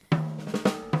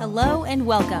Hello and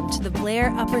welcome to the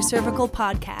Blair Upper Cervical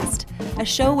Podcast, a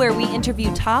show where we interview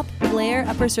top Blair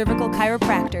Upper Cervical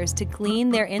chiropractors to glean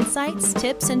their insights,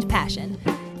 tips, and passion.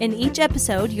 In each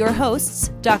episode, your hosts,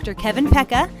 Dr. Kevin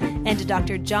Pecca and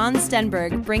Dr. John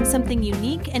Stenberg, bring something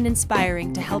unique and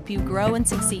inspiring to help you grow and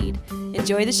succeed.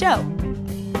 Enjoy the show.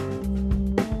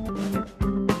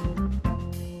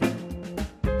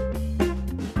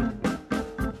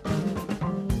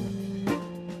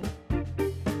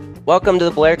 Welcome to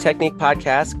the Blair Technique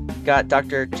Podcast. Got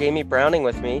Dr. Jamie Browning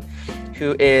with me,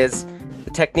 who is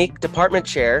the Technique Department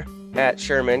Chair at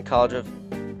Sherman College of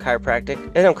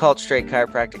Chiropractic. They don't call it straight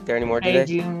chiropractic there anymore, do they? They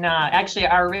do not. Actually,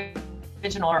 our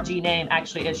original RG name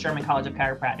actually is Sherman College of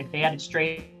Chiropractic. They added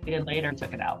straight in later and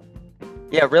took it out.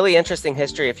 Yeah, really interesting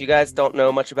history. If you guys don't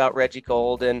know much about Reggie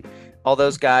Gold and all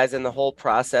those guys and the whole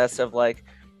process of like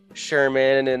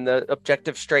Sherman and the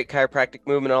objective straight chiropractic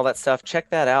movement, all that stuff, check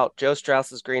that out. Joe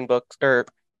Strauss's green books or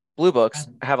blue books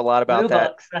have a lot about Blue that.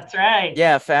 Books, that's right.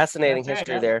 Yeah, fascinating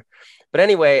history there. But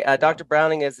anyway, Dr.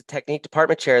 Browning is the technique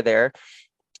department chair there.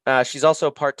 She's also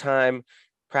a part-time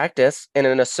practice and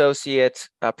an associate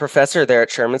professor there at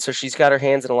Sherman. So she's got her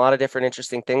hands in a lot of different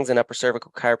interesting things in upper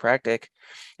cervical chiropractic.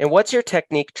 And what's your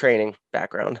technique training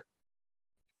background?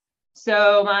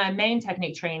 So my main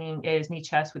technique training is knee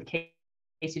chest with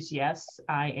KCCS.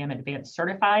 I am advanced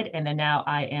certified, and then now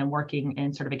I am working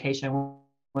in certification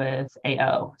with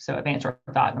AO, so advanced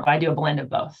orthogonal. I do a blend of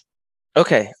both.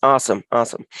 Okay, awesome.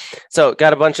 So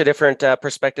got a bunch of different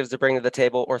perspectives to bring to the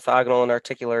table, orthogonal and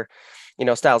articular,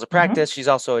 styles of practice. She's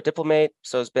also a diplomate,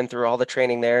 so has been through all the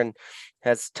training there and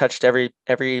has touched every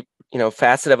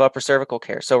facet of upper cervical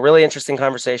care. So really interesting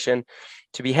conversation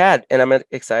to be had, and I'm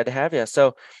excited to have you.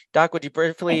 So Doc, would you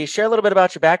briefly share a little bit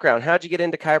about your background? How'd you get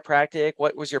into chiropractic?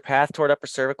 What was your path toward upper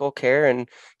cervical care? And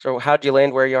so how'd you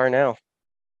land where you are now?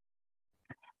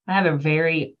 I have a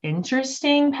very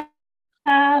interesting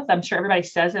path. I'm sure everybody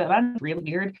says it, but I'm really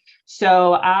weird.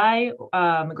 So I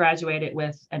graduated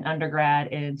with an undergrad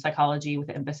in psychology with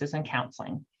an emphasis in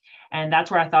counseling. And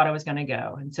that's where I thought I was going to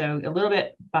go. And so a little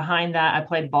bit behind that, I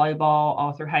played volleyball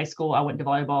all through high school. I went to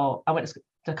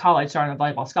college, started a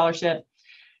volleyball scholarship,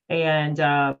 and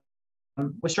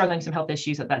was struggling some health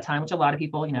issues at that time, which a lot of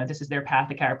people, this is their path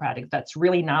to chiropractic. That's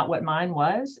really not what mine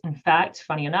was. In fact,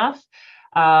 funny enough,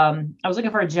 I was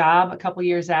looking for a job a couple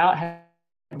years out, had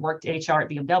worked HR at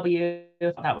BMW.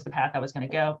 Thought that was the path I was going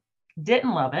to go.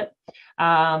 Didn't love it.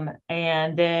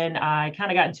 And then I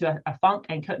kind of got into a funk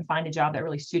and couldn't find a job that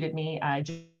really suited me. I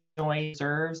joined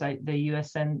reserves, the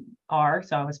USNR.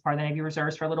 So I was part of the Navy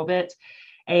Reserves for a little bit.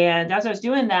 And as I was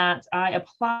doing that, I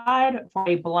applied for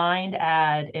a blind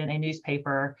ad in a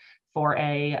newspaper for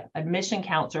a admission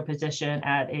counselor position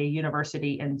at a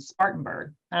university in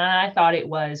Spartanburg. And I thought it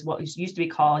was what used to be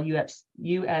called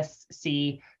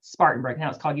USC Spartanburg. Now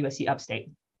it's called USC Upstate.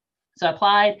 So I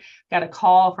applied, got a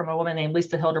call from a woman named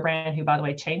Lisa Hildebrand, who, by the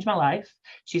way, changed my life.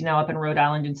 She's now up in Rhode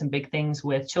Island doing some big things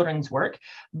with children's work,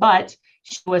 but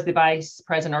she was the vice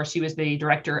president, or she was the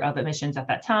director of admissions at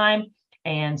that time.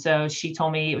 And so she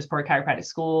told me it was for a chiropractic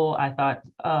school. I thought,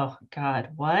 oh God,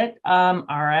 what? All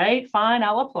right, fine,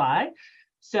 I'll apply.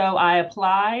 So I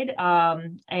applied,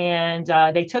 and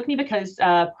they took me because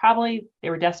probably they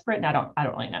were desperate, and I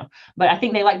don't really know, but I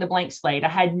think they liked the blank slate. I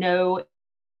had no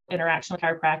interaction with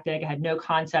chiropractic. I had no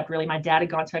concept really. My dad had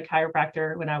gone to a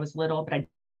chiropractor when I was little, but I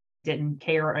didn't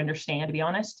care or understand, to be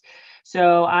honest.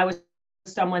 So I was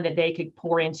someone that they could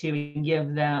pour into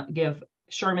and give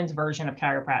Sherman's version of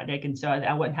chiropractic. And so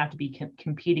I wouldn't have to be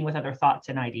competing with other thoughts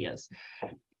and ideas.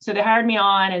 So they hired me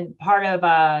on, and part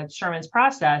of Sherman's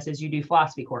process is you do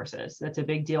philosophy courses. That's a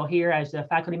big deal here. As a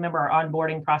faculty member, our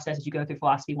onboarding process is you go through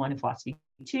philosophy 1 and philosophy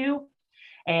 2.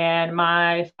 And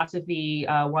my philosophy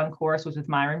 1 course was with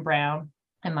Myron Brown,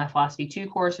 and my philosophy 2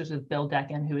 course was with Bill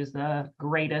Decken, who is the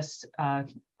greatest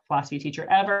philosophy teacher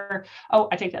ever. Oh,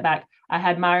 I take that back. I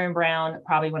had Myron Brown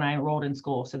probably when I enrolled in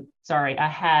school. So sorry, I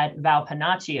had Val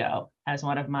Panaccio as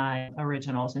one of my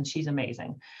originals, and she's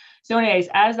amazing. So anyways,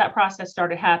 as that process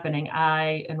started happening,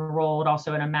 I enrolled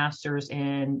also in a master's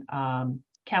in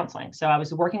counseling. So I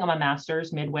was working on my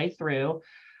master's midway through.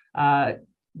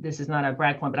 This is not a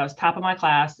brag point, but I was top of my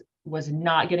class, was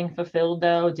not getting fulfilled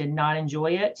though, did not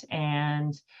enjoy it.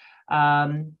 And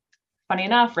funny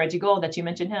enough, Reggie Gold, that you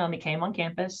mentioned him, he came on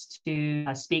campus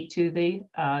to speak to the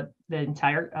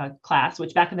entire class,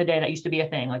 which back in the day, that used to be a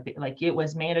thing. Like it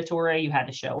was mandatory. You had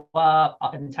to show up.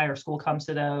 An entire school comes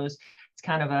to those. It's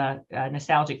kind of a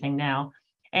nostalgic thing now.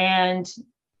 And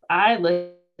I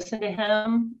listened to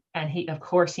him, and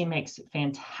he makes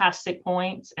fantastic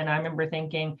points. And I remember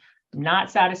thinking,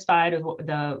 not satisfied with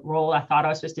the role I thought I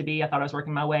was supposed to be. I thought I was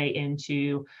working my way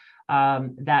into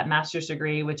that master's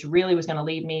degree, which really was going to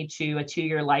lead me to a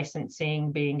 2-year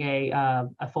licensing, being a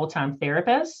full-time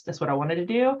therapist. That's what I wanted to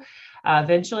do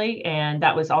eventually. And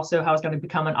that was also how I was going to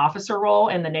become an officer role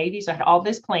in the Navy. So I had all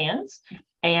these plans,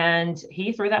 and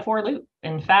he threw that for a loop.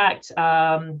 In fact,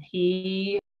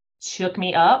 he shook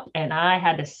me up, and I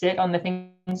had to sit on the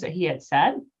things that he had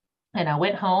said. And I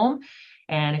went home.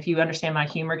 And if you understand my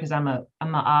humor, because I'm an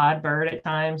odd bird at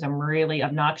times, I'm really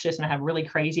obnoxious and I have really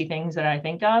crazy things that I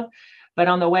think of. But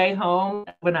on the way home,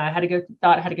 when I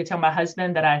thought I had to go tell my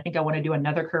husband that I think I want to do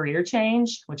another career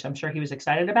change, which I'm sure he was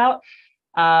excited about.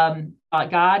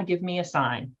 God, give me a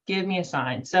sign, give me a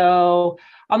sign. So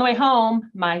on the way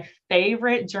home, my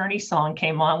favorite Journey song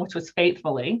came on, which was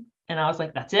Faithfully. And I was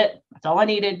like, that's it. That's all I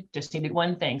needed. Just needed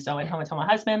one thing. So I went home and told my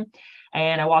husband.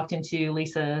 And I walked into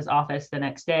Lisa's office the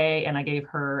next day, and I gave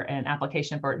her an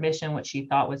application for admission, which she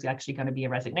thought was actually going to be a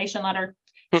resignation letter.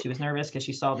 She was nervous because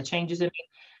she saw the changes in me.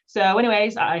 So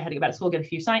anyways, I had to go back to school, get a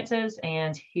few sciences,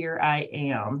 and here I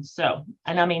am. So,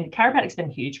 and I mean, chiropractic's been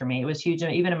huge for me. It was huge,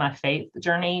 even in my faith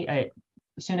journey.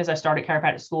 As soon as I started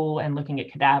chiropractic school and looking at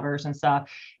cadavers and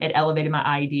stuff, it elevated my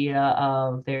idea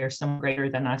of there's some greater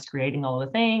than us creating all the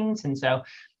things. And so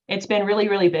it's been really,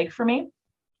 really big for me.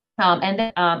 And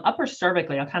then upper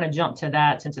cervically, I'll kind of jump to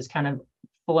that since it's kind of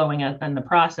flowing up in the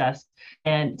process.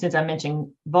 And since I mentioned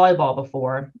volleyball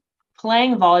before,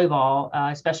 playing volleyball,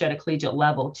 especially at a collegiate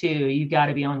level too, you've got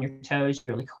to be on your toes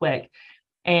really quick.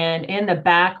 And in the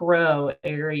back row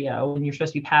area, when you're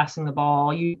supposed to be passing the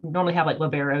ball, you normally have like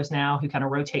liberos now who kind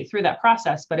of rotate through that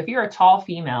process. But if you're a tall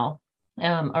female,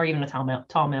 or even a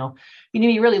tall male, you need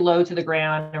to be really low to the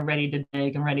ground and ready to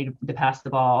dig and ready to pass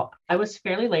the ball. I was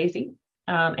fairly lazy.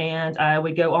 And I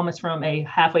would go almost from a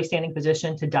halfway standing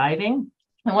position to diving.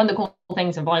 And one of the cool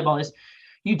things in volleyball is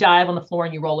you dive on the floor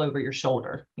and you roll over your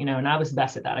shoulder, and I was the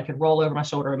best at that. I could roll over my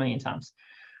shoulder a million times.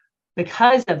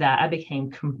 Because of that, I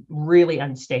became really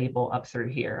unstable up through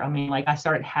here. I mean, like I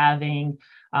started having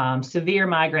severe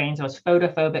migraines. I was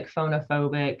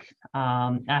photophobic.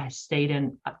 I stayed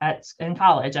in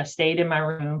college. I stayed in my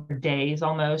room for days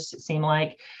almost. It seemed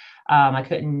like I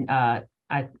couldn't.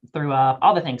 I threw up,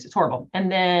 all the things. It's horrible.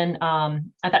 And then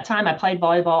at that time, I played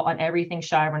volleyball on everything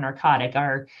shy of a narcotic.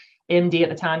 Our MD at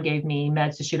the time gave me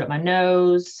meds to shoot up my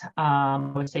nose.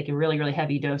 I was taking really, really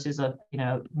heavy doses of,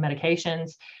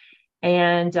 medications.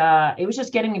 And it was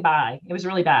just getting me by. It was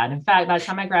really bad. In fact, by the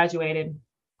time I graduated,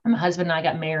 my husband and I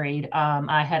got married.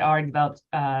 I had already developed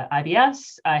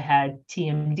IBS. I had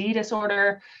TMD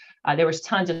disorder. There was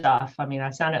tons of stuff. I mean, I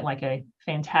sounded like a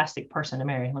fantastic person to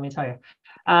marry, let me tell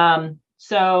you.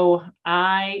 So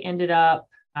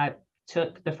I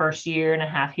took the first year and a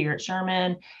half here at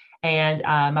Sherman, and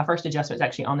my first adjustment was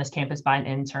actually on this campus by an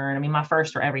intern. I mean, my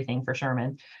first for everything for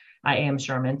Sherman. I am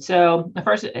Sherman. So the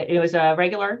first, it was a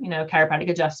regular, chiropractic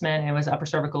adjustment. It was upper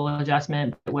cervical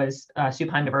adjustment. It was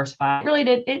supine diversified. It really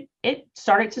did. It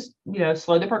started to,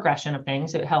 slow the progression of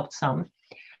things. It helped some.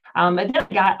 But then it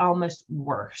got almost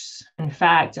worse. In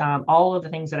fact, all of the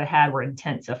things that I had were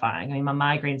intensifying. I mean, my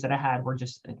migraines that I had were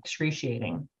just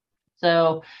excruciating.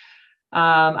 So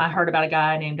I heard about a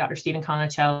guy named Dr. Stephen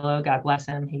Conicello. God bless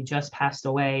him. He just passed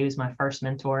away. He was my first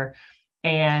mentor.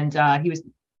 And he was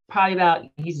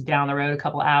he's down the road a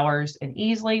couple hours in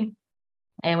Easley.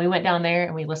 And we went down there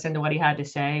and we listened to what he had to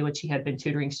say, which he had been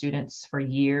tutoring students for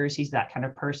years. He's that kind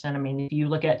of person. I mean, if you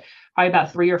look at probably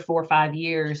about 3 or 4 or 5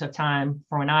 years of time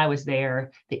from when I was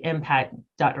there, the impact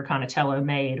Dr. Conicello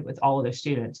made with all of those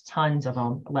students, tons of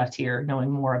them left here knowing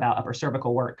more about upper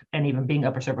cervical work and even being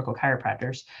upper cervical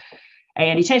chiropractors.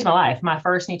 And he changed my life. My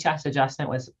first knee chest adjustment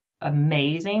was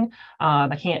amazing.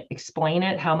 I can't explain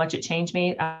it, how much it changed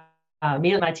me.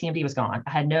 Immediately my TMD was gone. I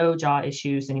had no jaw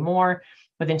issues anymore.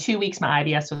 Within 2 weeks, my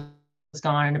IBS was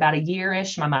gone. And about a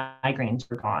year-ish, my migraines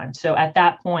were gone. So at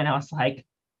that point, I was like,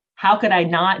 how could I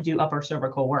not do upper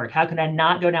cervical work? How could I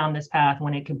not go down this path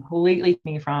when it completely took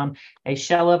me from a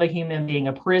shell of a human being,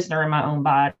 a prisoner in my own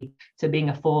body, to being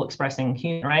a full expressing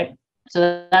human, right?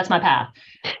 So that's my path.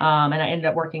 And I ended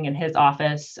up working in his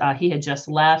office. He had just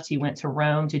left. He went to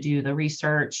Rome to do the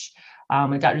research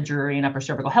with Dr. Drury and upper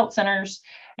cervical health centers.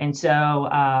 And so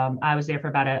I was there for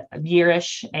about a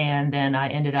year-ish, and then I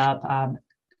ended up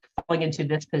falling into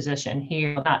this position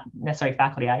here, not necessarily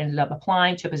faculty. I ended up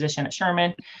applying to a position at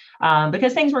Sherman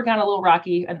because things were kind of a little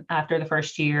rocky after the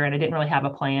first year, and I didn't really have a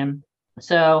plan.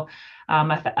 So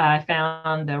I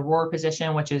found the ROAR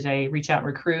position, which is a reach out and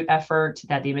recruit effort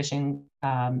that the admission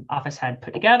office had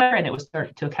put together. And it was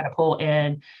to kind of pull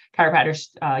in chiropractors,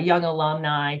 young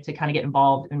alumni to kind of get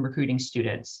involved in recruiting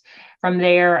students. From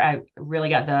there, I really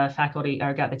got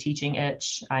the teaching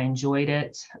itch. I enjoyed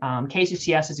it.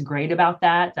 KCCS is great about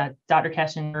that. Dr.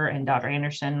 Kessinger and Dr.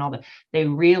 Anderson and they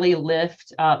really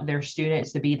lift up their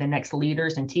students to be the next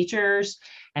leaders and teachers.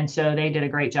 And so they did a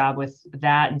great job with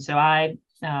that. And so I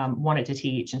wanted to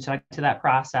teach. And so I got to that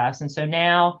process. And so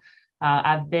now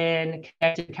I've been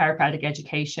connected to chiropractic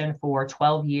education for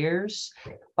 12 years.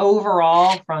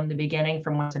 Overall, from the beginning,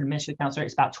 from when I was an admission counselor,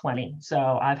 it's about 20.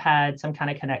 So I've had some kind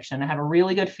of connection. I have a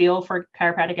really good feel for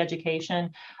chiropractic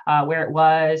education, where it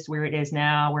was, where it is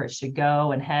now, where it should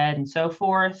go and head and so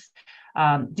forth.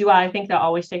 Do I think they'll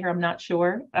always stay here? I'm not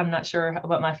sure. I'm not sure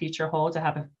what my future holds. I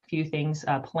have a few things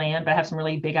planned, but I have some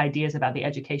really big ideas about the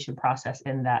education process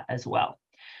in that as well.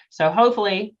 So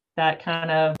hopefully that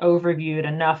kind of overviewed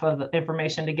enough of the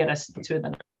information to get us to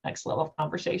the next level of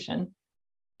conversation.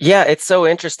 Yeah, it's so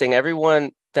interesting.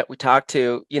 Everyone that we talk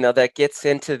to, that gets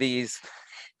into these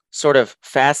sort of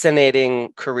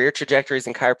fascinating career trajectories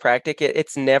in chiropractic,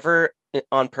 it's never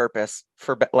on purpose,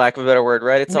 for lack of a better word,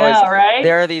 right? It's always right?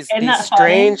 There are these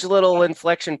strange little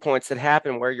inflection points that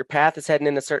happen where your path is heading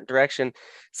in a certain direction.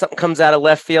 Something comes out of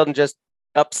left field and just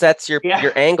upsets your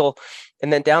angle,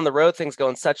 and then down the road things go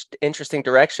in such interesting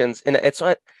directions. And it's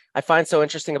what I find so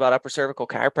interesting about upper cervical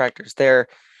chiropractors.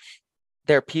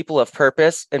 They're people of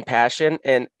purpose and passion,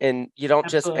 and you don't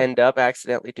just end up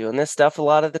accidentally doing this stuff a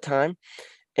lot of the time.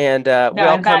 And we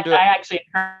all come to it.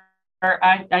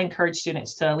 I encourage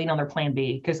students to lean on their plan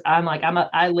B, because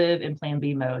I live in plan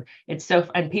B mode. It's so,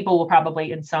 and people will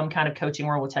probably in some kind of coaching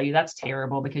world will tell you that's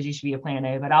terrible because you should be a plan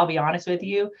A. But I'll be honest with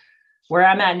you, where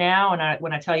I'm at now, and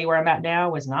when I tell you where I'm at now,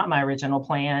 was not my original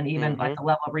plan, even like the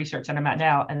level of research that I'm at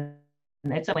now. And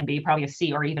it's a plan B, probably a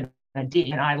C or even a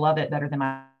D. And I love it better than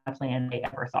my plan A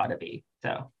ever thought it'd be.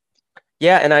 So.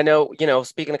 Yeah. And I know,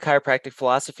 speaking of chiropractic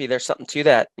philosophy, there's something to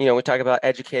that. We talk about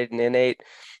educated and innate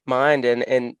mind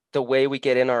and the way we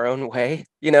get in our own way,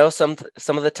 some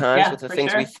of the times with the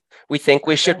things we think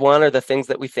we should want, or the things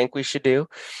that we think we should do.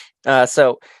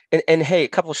 So hey, a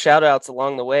couple shout outs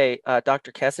along the way.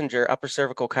 Dr. Kessinger, upper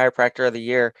cervical chiropractor of the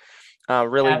year,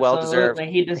 really well deserved.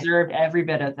 He deserved every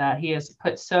bit of that. He has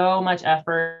put so much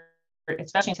effort,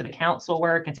 especially into the council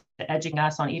work and to educating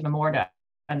us on even more to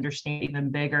understand even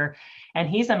bigger. And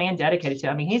he's a man dedicated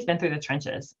to, he's been through the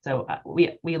trenches. So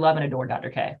we love and adore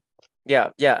Dr. K. Yeah.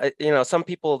 Some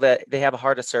people that they have a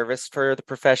heart of service for the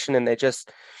profession, and they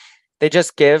just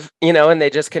give, and they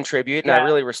just contribute. And I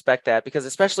really respect that, because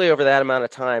especially over that amount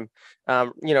of time,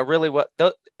 really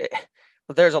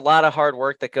there's a lot of hard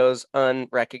work that goes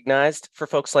unrecognized for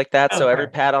folks like that. So every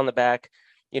pat on the back,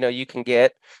 you can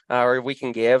get, or we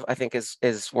can give, I think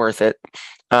is worth it.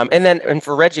 And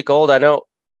for Reggie Gold, I know,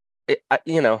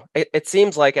 it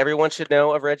seems like everyone should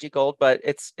know of Reggie Gold, but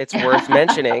it's worth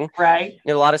mentioning. Right.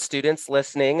 A lot of students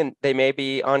listening, and they may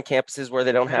be on campuses where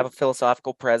they don't have a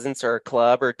philosophical presence or a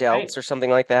club or delts or something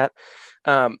like that.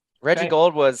 Reggie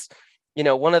Gold was,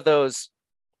 one of those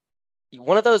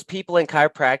people in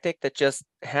chiropractic that just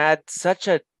had such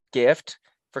a gift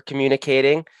for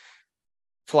communicating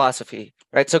philosophy,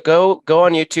 right? So go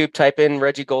on YouTube, type in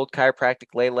Reggie Gold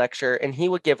chiropractic lay lecture, and he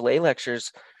would give lay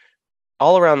lectures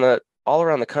all around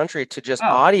the country to just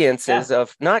audiences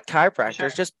of not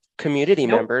chiropractors, just community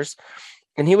members.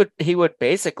 And he would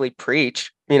basically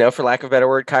preach, for lack of a better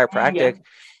word, chiropractic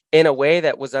in a way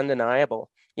that was undeniable,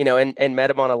 and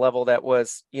met him on a level that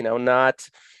was, not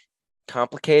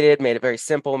complicated, made it very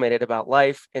simple, made it about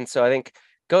life. And so I think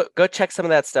go check some of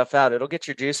that stuff out. It'll get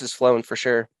your juices flowing for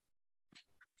sure.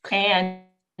 And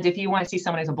if you want to see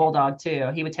someone as a bulldog too,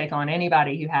 he would take on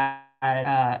anybody who had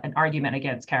an argument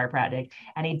against chiropractic,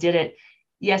 and he did it.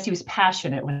 Yes, he was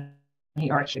passionate when he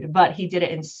argued, but he did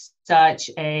it in such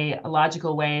a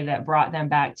logical way that brought them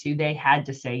back to, they had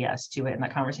to say yes to it in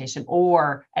that conversation,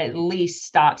 or at least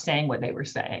stop saying what they were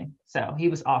saying. So he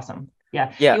was awesome.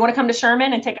 Yeah. You want to come to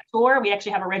Sherman and take a tour? We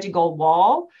actually have a Reggie Gold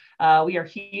wall. We are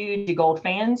huge Gold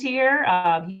fans here.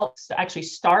 He helped actually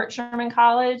start Sherman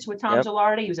College with Tom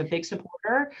Gilardi. He was a big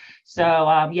supporter.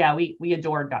 So we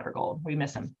adored Dr. Gold. We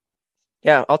miss him.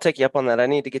 Yeah, I'll take you up on that. I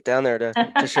need to get down there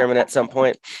to Sherman at some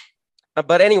point.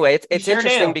 But anyway, it's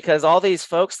interesting because all these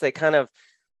folks, they kind of,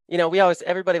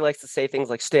 everybody likes to say things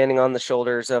like standing on the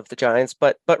shoulders of the giants,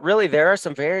 but really there's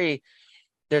some very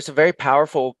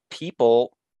powerful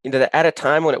people, that at a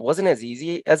time when it wasn't as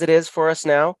easy as it is for us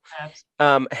now,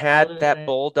 had that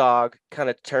bulldog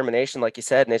kind of determination, like you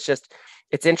said. And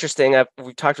it's interesting.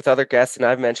 We've talked with other guests, and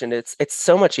I've mentioned it's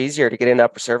so much easier to get into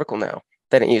upper cervical now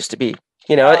than it used to be.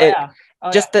 You know, Oh yeah. Oh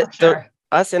yeah, just for the sure.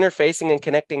 us interfacing and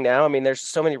connecting now. I mean, there's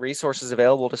so many resources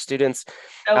available to students.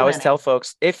 I So always tell many.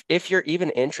 folks, if you're even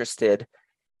interested,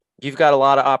 you've got a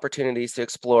lot of opportunities to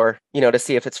explore, to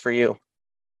see if it's for you.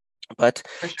 But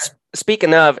For sure.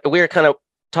 speaking of, we were kind of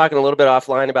talking a little bit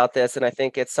offline about this, and I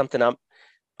think it's something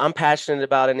I'm passionate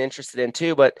about and interested in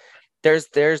too. But there's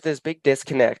this big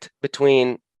disconnect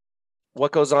between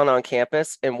what goes on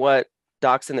campus and what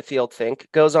docs in the field think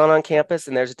goes on campus,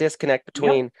 and there's a disconnect Yep.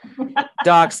 between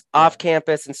docs off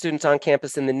campus and students on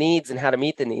campus and the needs and how to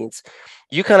meet the needs.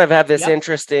 You kind of have this Yep.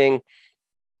 interesting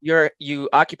you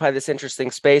occupy this interesting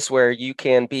space where you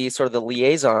can be sort of the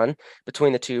liaison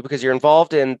between the two because you're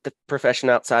involved in the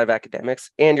profession outside of academics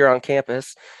and you're on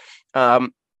campus.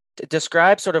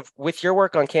 Describe sort of with your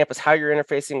work on campus how you're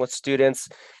interfacing with students,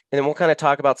 and then we'll kind of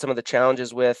talk about some of the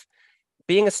challenges with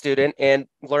being a student and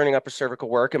learning upper cervical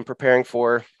work and preparing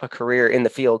for a career in the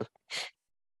field.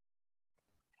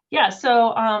 Yeah, so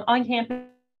on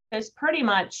campus, pretty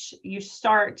much you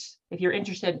start, if you're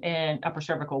interested in upper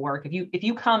cervical work, if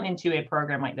you come into a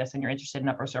program like this and you're interested in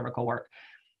upper cervical work,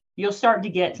 you'll start to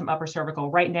get some upper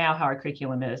cervical. Right now, how our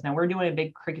curriculum is. Now we're doing a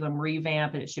big curriculum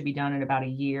revamp, and it should be done in about a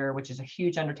year, which is a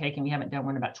huge undertaking. We haven't done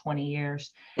one in about 20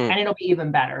 years, and it'll be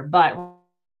even better. But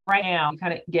right now, you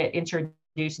kind of get introduced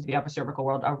into the upper cervical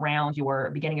world around your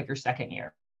beginning of your second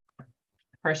year.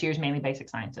 First year is mainly basic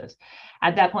sciences.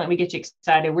 At that point, we get you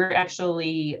excited.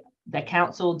 The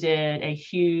council did a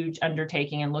huge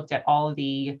undertaking and looked at all of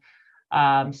the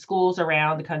schools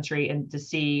around the country and to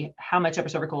see how much upper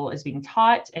cervical is being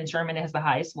taught. And Sherman has the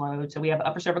highest load. So we have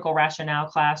upper cervical rationale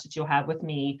class that you'll have with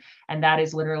me. And that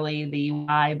is literally the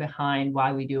why behind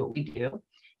why we do what we do.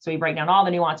 So we break down all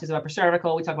the nuances of upper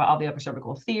cervical. We talk about all the upper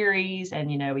cervical theories, and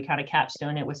we kind of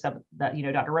capstone it with some that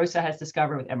Dr. Rosa has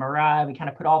discovered with MRI. We kind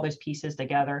of put all those pieces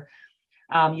together.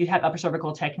 You have upper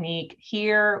cervical technique.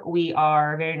 Here we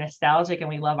are very nostalgic and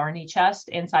we love our knee chest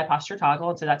inside posture toggle.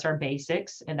 And so that's our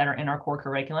basics and that are in our core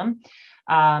curriculum.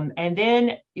 And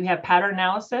then you have pattern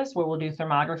analysis where we'll do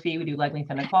thermography, we do leg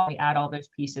length inequality, we add all those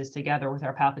pieces together with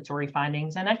our palpatory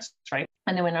findings and x-ray.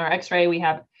 And then in our x-ray, we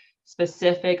have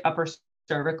specific upper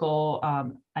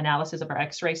cervical analysis of our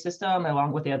x-ray system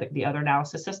along with the other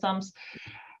analysis systems.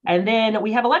 And then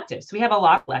we have electives. We have a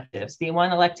lot of electives. The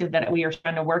one elective that we are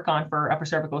trying to work on for upper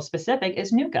cervical specific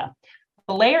is NUCA.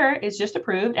 Blair is just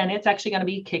approved, and it's actually going to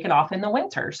be kicking off in the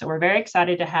winter. So we're very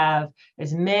excited to have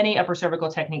as many upper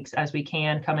cervical techniques as we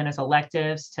can come in as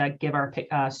electives to give our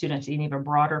students an even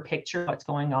broader picture of what's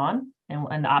going on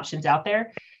and the options out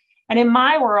there. And in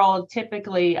my world,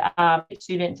 typically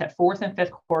students at fourth and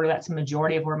fifth quarter, that's the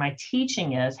majority of where my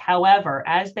teaching is. However,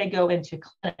 as they go into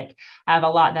clinic, I have a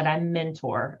lot that I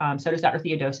mentor. So does Dr.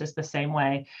 Theodosis the same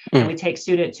way. And we take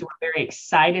students who are very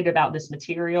excited about this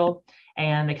material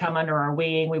and they come under our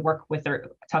wing. We work with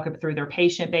talk through their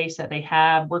patient base that they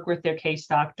have, work with their case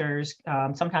doctors.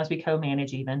 Sometimes we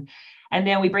co-manage even. And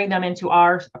then we bring them into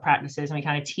our practices and we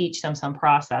kind of teach them some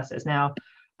processes. Now,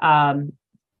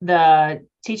 the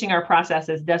teaching our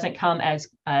processes doesn't come as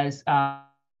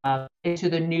into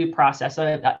the new process.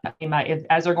 So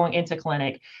as they're going into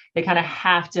clinic, they kind of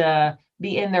have to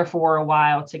be in there for a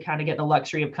while to kind of get the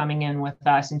luxury of coming in with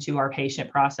us into our patient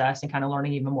process and kind of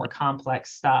learning even more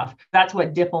complex stuff. That's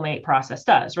what Diplomate process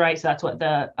does, right? So that's what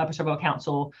the Upper Cervical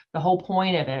Council, the whole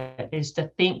point of it is to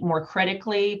think more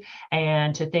critically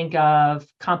and to think of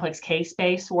complex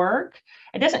case-based work.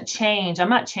 It doesn't change. I'm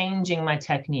not changing my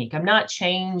technique. I'm not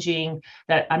changing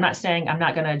that. I'm not saying I'm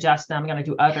not going to adjust them. I'm going to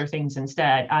do other things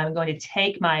instead. I'm going to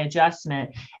take my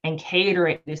adjustment and cater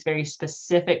it to this very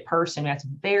specific person who has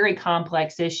very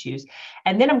complex issues.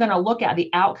 And then I'm going to look at the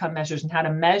outcome measures and how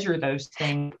to measure those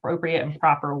things appropriate and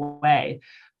proper way.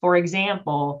 For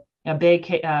example, a big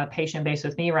patient base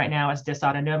with me right now is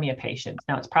dysautonomia patients.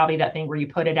 Now, it's probably that thing where you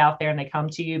put it out there and they come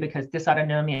to you because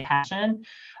dysautonomia is passion.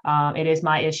 It is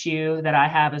my issue that I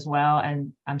have as well.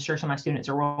 And I'm sure some of my students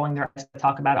are rolling their eyes to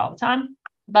talk about it all the time.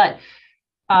 But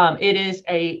it is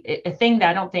a thing that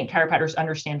I don't think chiropractors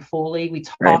understand fully. We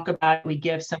talk about it, we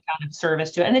give some kind of service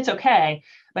to it, and it's okay.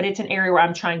 But it's an area where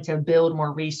I'm trying to build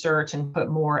more research and put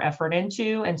more effort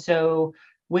into. And so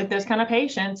with those kind of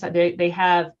patients,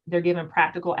 they're given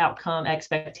practical outcome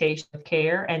expectation of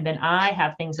care. And then I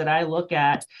have things that I look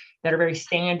at that are very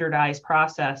standardized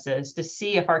processes to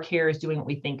see if our care is doing what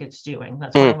we think it's doing.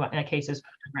 That's one of my cases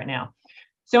right now.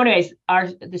 So anyways,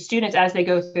 the students, as they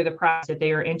go through the process, if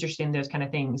they are interested in those kind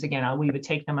of things, again, we would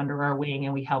take them under our wing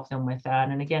and we help them with that.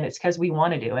 And again, it's because we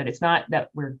want to do it. It's not that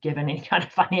we're given any kind of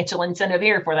financial incentive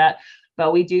here for that,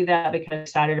 but we do that because we're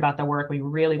excited about the work. We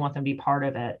really want them to be part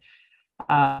of it,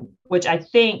 which I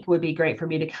think would be great for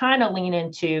me to kind of lean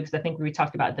into, because I think we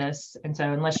talked about this. And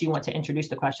so unless you want to introduce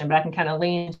the question, but I can kind of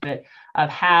lean into it of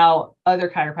how other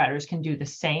chiropractors can do the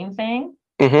same thing.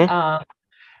 Mm-hmm.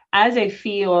 As a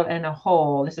field and a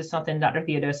whole, this is something Dr.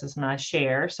 Theodosis and I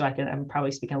share, so I'm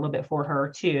probably speaking a little bit for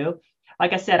her too.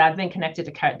 Like I said, I've been connected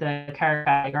to the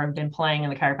chiropractic, or I've been playing in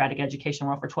the chiropractic education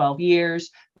world for 12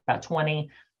 years, about 20.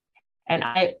 And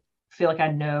I feel like I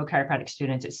know chiropractic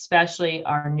students, especially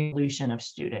our new evolution of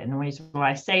student. And the reason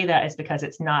why I say that is because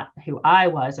it's not who I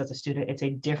was as a student, it's a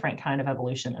different kind of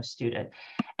evolution of student.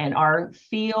 And our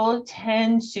field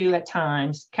tends to, at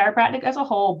times, chiropractic as a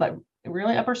whole, but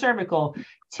really upper cervical,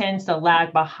 tends to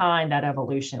lag behind that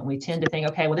evolution. We tend to think,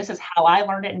 okay, well, this is how I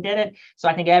learned it and did it, so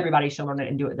I think everybody should learn it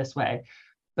and do it this way.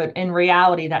 But in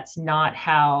reality, that's not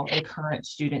how the current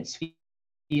students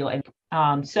feel.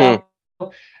 And so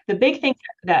the big thing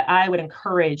that I would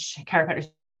encourage chiropractors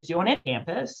to do on any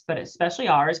campus, but especially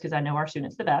ours, because I know our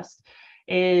students the best,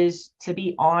 is to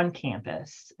be on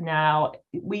campus. Now,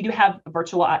 we do have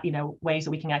virtual, ways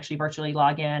that we can actually virtually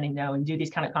log in, and do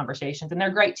these kind of conversations, and they're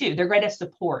great too. They're great as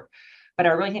support, but I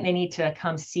really think they need to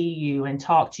come see you and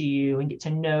talk to you and get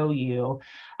to know you.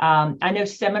 I know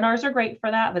seminars are great for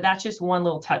that, but that's just one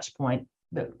little touch point.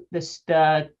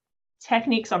 The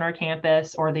techniques on our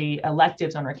campus, or the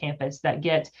electives on our campus, that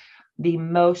get the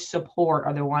most support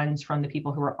are the ones from the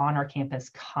people who are on our campus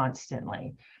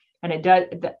constantly. And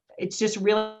it's just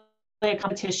really a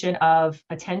competition of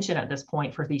attention at this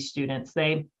point for these students.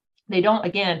 They don't,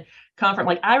 again, come from,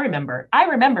 like, I remember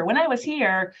when I was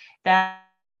here that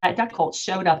Dr. Colt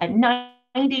showed up at 90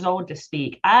 years old to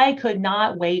speak. I could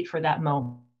not wait for that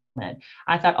moment.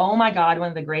 I thought, oh my God, one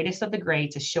of the greatest of the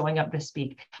greats is showing up to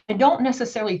speak. I don't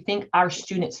necessarily think our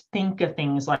students think of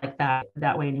things like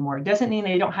that way anymore. It doesn't mean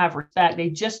they don't have respect. They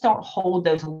just don't hold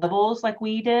those levels like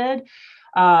we did.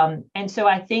 And so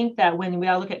I think that when we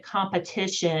all look at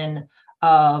competition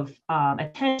of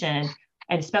attention,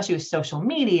 and especially with social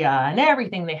media and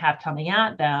everything they have coming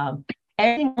at them,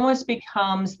 everything almost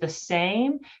becomes the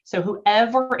same. So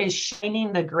whoever is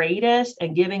shining the greatest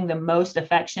and giving the most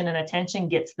affection and attention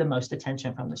gets the most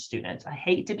attention from the students. I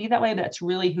hate to be that way, but that's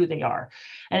really who they are.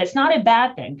 And it's not a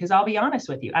bad thing, because I'll be honest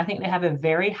with you, I think they have a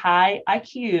very high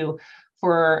IQ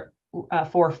for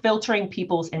filtering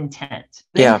people's intent.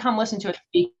 Then come listen to a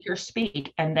speaker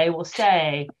speak, and they will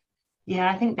say,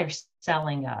 yeah, I think they're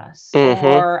selling us,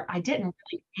 or I didn't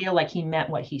really feel like he meant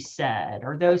what he said,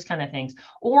 or those kind of things.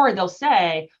 Or they'll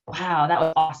say, wow, that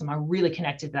was awesome. I really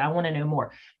connected to that. I want to know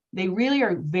more. They really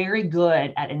are very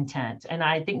good at intent. And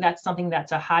I think that's something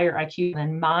that's a higher IQ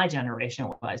than my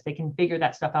generation was. They can figure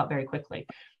that stuff out very quickly.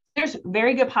 There's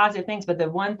very good positive things, but the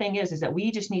one thing is that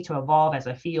we just need to evolve as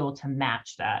a field to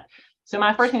match that. So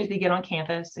my first thing is to get on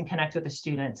campus and connect with the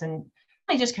students, and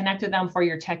not just connect with them for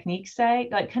your technique's sake,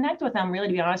 like connect with them really,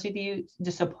 to be honest with you,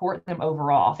 to support them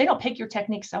overall. If they don't pick your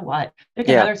technique, so what? Pick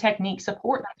another technique,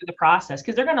 support them through the process,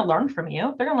 because they're going to learn from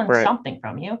you. They're going to learn something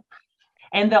from you.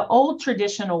 And the old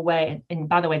traditional way, and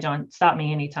by the way, John, stop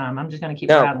me anytime. I'm just going to keep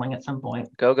rattling at some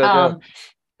point. Go.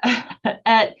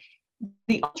 At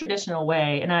the old traditional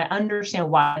way, and I understand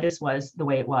why this was the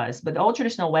way it was, but the old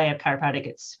traditional way of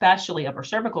chiropractic, especially upper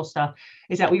cervical stuff,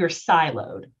 is that we were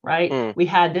siloed, right? We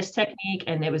had this technique,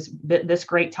 and it was this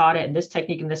great taught it, and this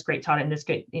technique, and this great taught it, and this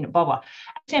great, blah, blah.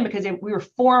 Because we were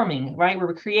forming, right? We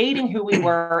were creating who we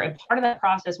were. And part of that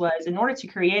process was, in order to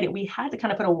create it, we had to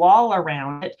kind of put a wall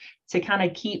around it to kind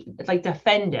of keep, like,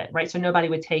 defend it, right? So nobody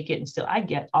would take it and steal. I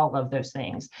get all of those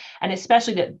things. And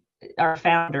especially that our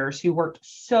founders who worked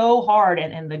so hard,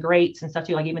 and the greats and stuff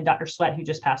too, like even Dr. Sweat, who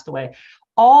just passed away,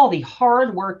 all the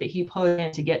hard work that he put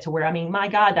in to get to where, I mean, my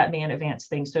God, that man advanced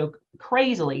things so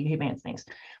crazily. He advanced things.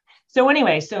 So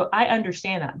anyway, so I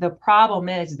understand that. The problem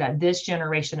is that this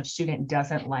generation of student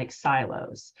doesn't like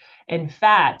silos. In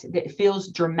fact, it feels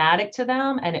dramatic to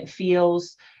them, and it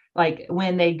feels like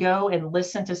when they go and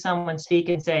listen to someone speak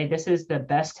and say, this is the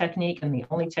best technique and the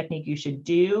only technique you should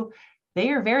do, they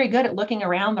are very good at looking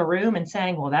around the room and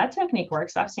saying, well, that technique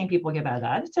works. I've seen people get better.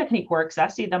 That technique works. I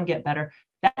see them get better.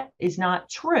 That is not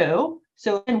true.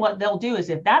 So then what they'll do is,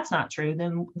 if that's not true,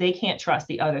 then they can't trust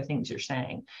the other things you're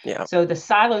saying. Yeah. So the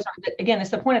silos, again,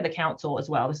 it's the point of the council as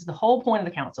well. This is the whole point of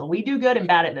the council. We do good and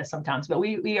bad at this sometimes, but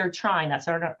we are trying. That's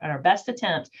our best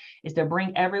attempt, is to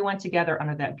bring everyone together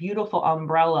under that beautiful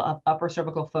umbrella of upper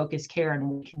cervical focused care, and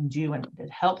we can do and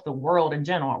help the world in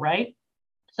general, right?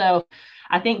 So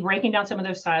I think breaking down some of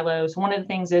those silos, one of the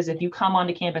things is if you come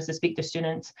onto campus to speak to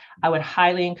students, I would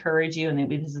highly encourage you,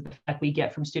 and this is the feedback we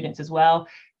get from students as well,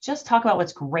 just talk about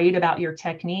what's great about your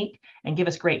technique and give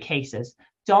us great cases.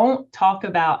 Don't talk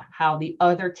about how the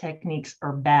other techniques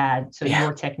are bad so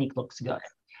your technique looks good.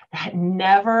 That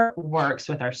never works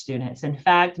with our students. In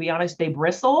fact, to be honest, they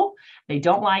bristle, they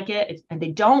don't like it, and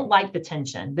they don't like the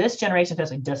tension. This generation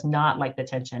especially does not like the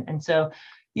tension. And so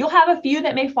you'll have a few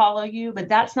that may follow you, but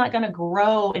that's not going to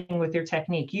grow with your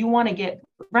technique. You want to get,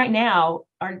 right now,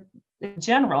 our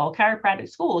general chiropractic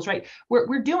schools, right?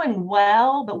 We're doing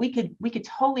well, but we could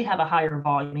totally have a higher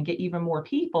volume and get even more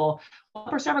people.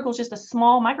 Upper cervical is just a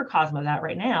small microcosm of that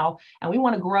right now, and we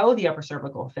want to grow the upper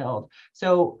cervical field.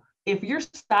 So if you're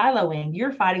siloing,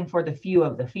 you're fighting for the few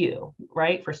of the few,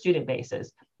 right? For student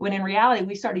bases. When in reality,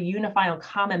 we start to unify on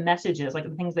common messages, like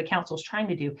the things the council is trying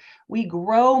to do. We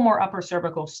grow more upper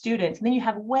cervical students, and then you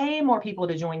have way more people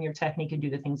to join your technique and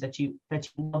do the things that you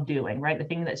love doing, right? The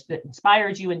thing that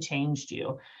inspired you and changed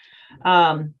you.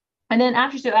 And then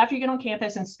after you get on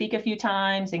campus and speak a few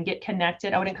times and get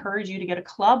connected, I would encourage you to get a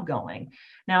club going.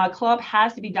 Now, a club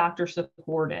has to be doctor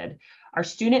supported. Our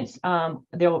students,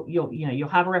 you'll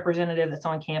have a representative that's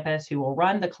on campus who will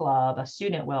run the club, a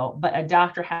student will, but a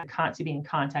doctor has to be in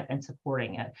contact and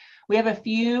supporting it. We have a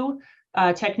few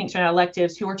techniques and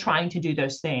electives who are trying to do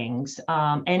those things.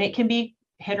 And it can be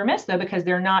hit or miss though, because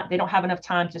they don't have enough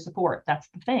time to support. That's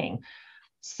the thing.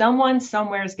 Someone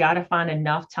somewhere's got to find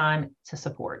enough time to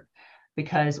support,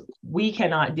 because we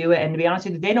cannot do it. And to be honest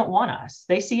with you, they don't want us.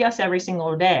 They see us every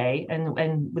single day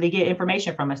and they get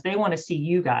information from us. They want to see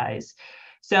you guys.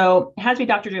 So it has to be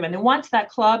doctor driven. And once that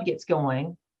club gets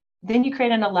going, then you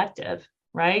create an elective,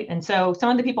 right? And so some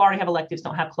of the people already have electives,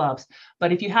 don't have clubs.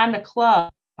 But if you had a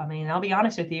club, I mean, I'll be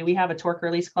honest with you, we have a torque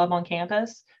release club on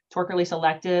campus, torque release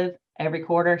elective, every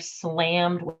quarter,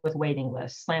 slammed with waiting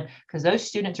lists, because those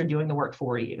students are doing the work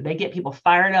for you. They get people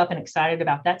fired up and excited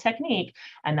about that technique,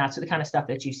 and that's the kind of stuff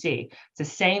that you see. It's the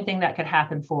same thing that could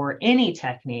happen for any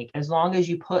technique, as long as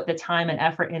you put the time and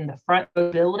effort in the front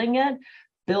of building it.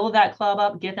 Build that club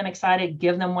up, get them excited,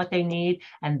 give them what they need,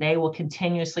 and they will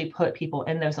continuously put people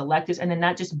in those electives. And then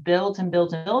that just builds and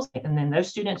builds and builds. And then those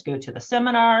students go to the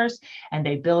seminars and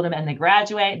they build them and they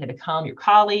graduate and they become your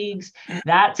colleagues.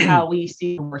 That's how we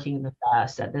see working the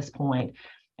best at this point.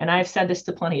 And I've said this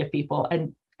to plenty of people.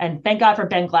 And thank God for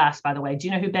Ben Glass, by the way. Do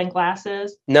you know who Ben Glass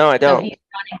is? No, I don't.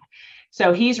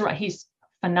 So he's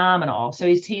phenomenal. So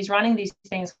he's running these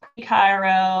things,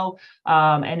 Chiro,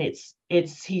 and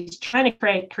he's trying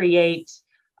to create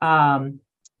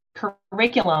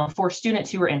curriculum for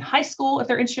students who are in high school if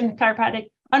they're interested in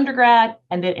chiropractic, undergrad,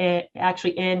 and then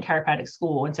actually in chiropractic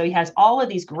school. And so he has all of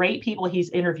these great people he's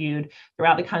interviewed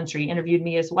throughout the country, interviewed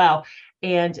me as well.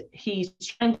 And he's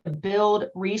trying to build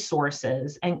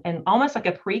resources and almost like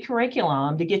a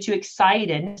pre-curriculum to get you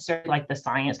excited, like the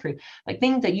science, like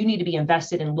things that you need to be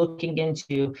invested in looking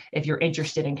into if you're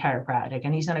interested in chiropractic.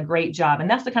 And he's done a great job. And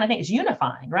that's the kind of thing, it's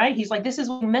unifying, right? He's like, this is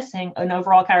missing an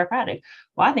overall chiropractic.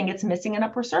 Well, I think it's missing an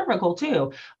upper cervical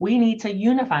too. We need to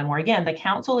unify more. Again, the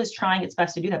council is trying its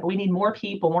best to do that, but we need more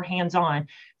people, more hands-on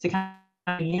to kind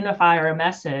of unify our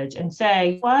message and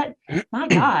say, what? My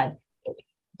God.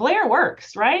 Blair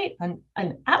works, right? And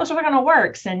Atlas Orthogonal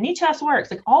works, and Nichas works.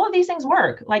 Like all of these things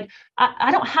work. Like I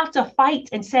don't have to fight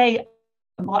and say,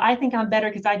 well, I think I'm better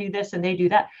because I do this and they do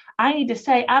that. I need to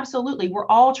say, absolutely, we're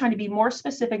all trying to be more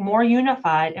specific, more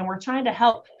unified, and we're trying to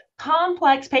help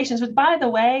complex patients. Which, by the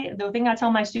way, the thing I tell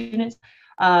my students,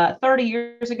 30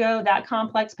 years ago, that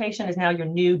complex patient is now your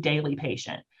new daily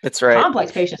patient. That's right.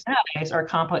 Complex patients nowadays are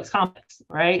complex,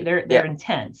 right? They're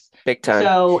intense. Big time.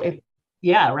 So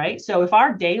right. So if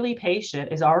our daily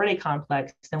patient is already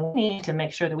complex, then we need to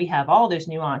make sure that we have all those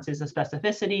nuances of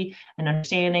specificity and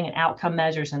understanding and outcome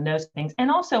measures and those things.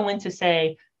 And also when to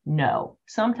say no.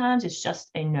 Sometimes it's just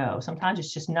a no. Sometimes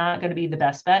it's just not going to be the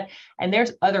best bet. And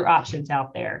there's other options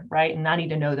out there, right? And I need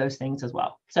to know those things as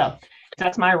well. So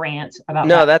that's my rant about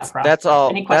that's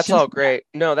all great.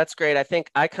 No, that's great. I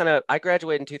think I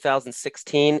graduated in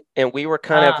 2016, and we were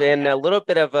kind of in a little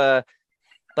bit of a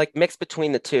like mix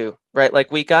between the two, right? Like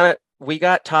we got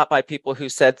taught by people who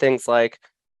said things like,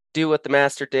 do what the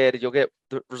master did, you'll get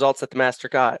the results that the master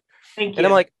got. Thank you. And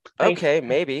I'm like, okay,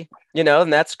 maybe,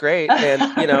 and that's great. And,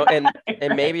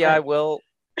 and maybe I will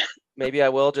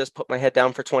just put my head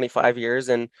down for 25 years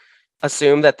and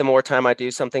assume that the more time I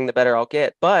do something, the better I'll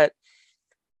get. But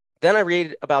then I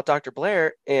read about Dr.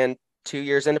 Blair, and 2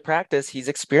 years into practice, he's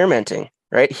experimenting.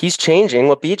 Right? He's changing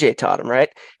what BJ taught him, right?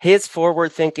 His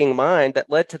forward thinking mind that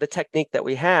led to the technique that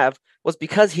we have was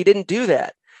because he didn't do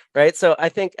that. right? So I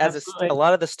think as Absolutely. a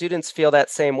lot of the students feel that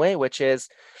same way, which is,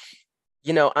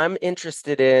 I'm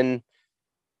interested in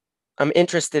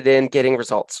getting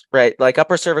results, right? Like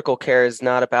upper cervical care is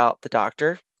not about the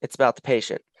doctor, it's about the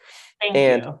patient. Thank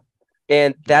And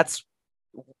you. that's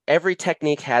every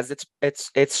technique has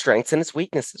its strengths and its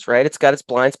weaknesses, right? It's got its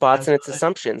blind spots and its Absolutely.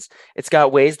 assumptions. It's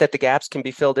got ways that the gaps can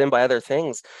be filled in by other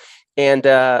things. And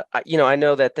I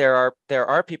know that there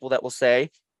are people that will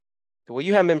say, well,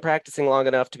 you haven't been practicing long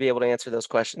enough to be able to answer those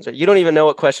questions, or you don't even know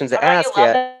what questions to Oh, don't you ask love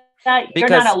yet. that? You're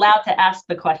not Because allowed to ask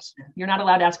the question. You're not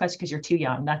allowed to ask questions because you're too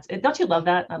young. That's it. Don't you love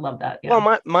that? I love that. Yeah.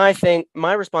 well,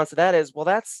 my response to that is, well,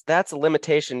 that's a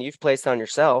limitation you've placed on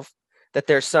yourself, that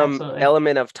there's some Absolutely.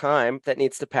 element of time that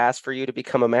needs to pass for you to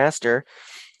become a master.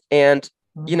 And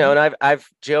Mhm. and I've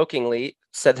jokingly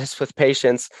said this with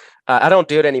patients. I don't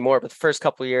do it anymore, but the first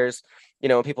couple of years,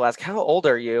 when people ask, how old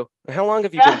are you? How long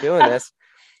have you been doing this?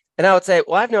 And I would say,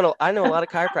 well, I know a lot of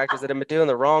chiropractors that have been doing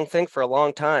the wrong thing for a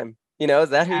long time. Is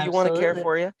that who you want to care Absolutely.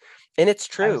 for you? And it's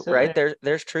true, right? Absolutely.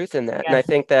 There's truth in that. And I Yes.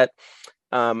 think that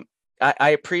um, I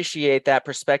appreciate that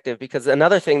perspective, because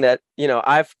another thing that,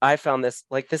 I found this,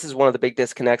 like, this is one of the big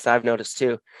disconnects I've noticed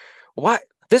too. Why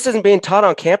this isn't being taught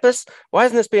on campus? Why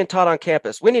isn't this being taught on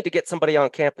campus? We need to get somebody on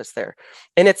campus there.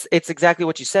 And it's exactly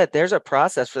what you said. There's a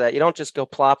process for that. You don't just go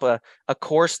plop a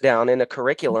course down in a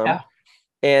curriculum Yeah.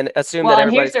 and assume Well, that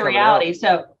and here's everybody's the coming out. reality.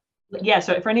 So, yeah.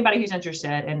 So for anybody who's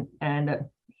interested, and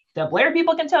the Blair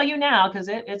people can tell you now, because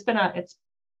it's been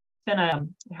a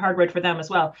hard road for them as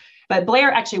well. But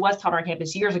Blair actually was taught on our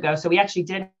campus years ago, so we actually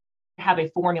did have a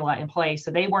formula in place,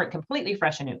 so they weren't completely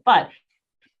fresh and new. But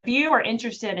if you are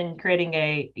interested in creating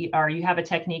or you have a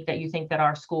technique that you think that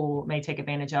our school may take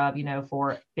advantage of,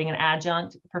 for being an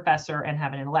adjunct professor and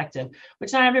having an elective,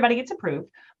 which not everybody gets approved,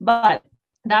 but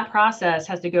that process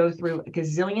has to go through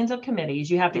gazillions of committees.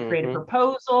 You have to create a Mm-hmm.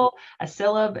 proposal, a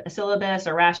syllabus,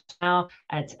 a rationale,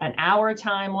 an hour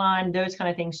timeline, those kind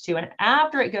of things too. And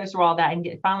after it goes through all that and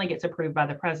finally gets approved by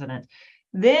the president,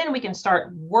 then we can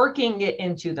start working it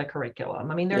into the curriculum.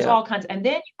 I mean, there's Yeah. all kinds, and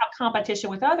then you have competition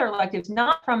with other electives,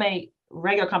 not from a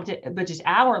regular competition, but just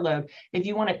hour load. If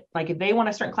you want to, like, if they want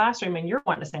a certain classroom and you're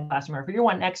wanting the same classroom, or if you're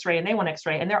wanting X-ray and they want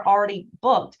X-ray and they're already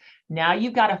booked, now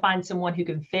you've got to find someone who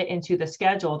can fit into the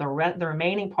schedule, the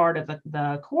remaining part of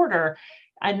the quarter,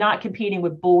 and not competing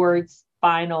with boards,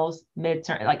 finals,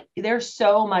 midterm. Like, there's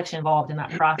so much involved in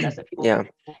that process that people Yeah.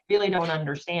 really don't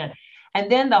understand. And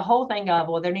then the whole thing of,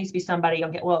 well, there needs to be somebody,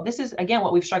 okay, well, this is, again,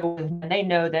 what we've struggled with, and they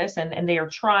know this, and they are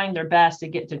trying their best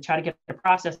to try to get the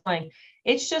process going.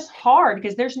 It's just hard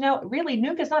because there's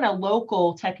NUCCA is not a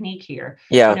local technique here.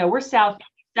 Yeah. We're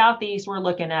Southeast, we're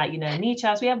looking at,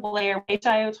 NECHAS, we have Blair,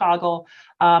 HIO Toggle,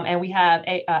 and we have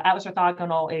Atlas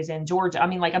Orthogonal is in Georgia. I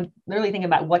mean, like, I'm literally thinking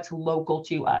about what's local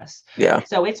to us. Yeah.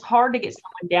 So it's hard to get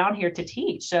someone down here to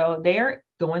teach. So they're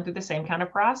going through the same kind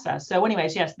of process. So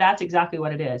anyways, yes, that's exactly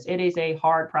what it is. It is a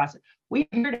hard process. We're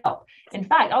here to help. In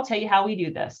fact, I'll tell you how we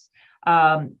do this.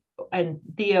 And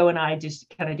Theo and I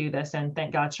just kind of do this, and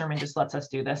thank God Sherman just lets us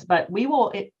do this. But we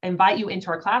will invite you into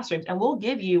our classrooms, and we'll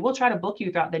try to book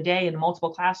you throughout the day in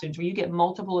multiple classrooms where you get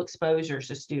multiple exposures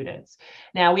to students.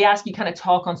 Now, we ask you kind of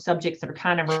talk on subjects that are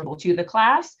kind of relevant to the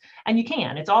class, and you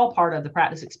can. It's all part of the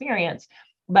practice experience.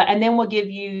 And then we'll give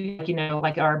you,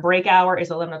 like, our break hour is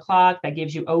 11 o'clock. That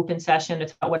gives you open session to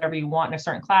talk whatever you want in a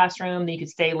certain classroom. Then you could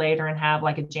stay later and have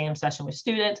like a jam session with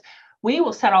students. We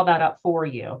will set all that up for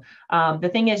you. The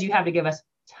thing is, you have to give us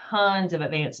tons of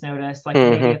advance notice, like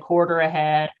maybe a quarter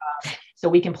ahead, so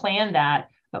we can plan that.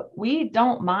 But we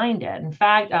don't mind it. In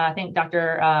fact, I think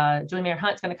Dr. Julie Mayer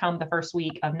Hunt's going to come the first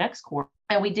week of next quarter,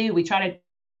 and we try to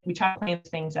plan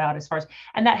things out as far as,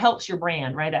 and that helps your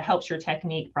brand, right? That helps your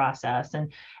technique process.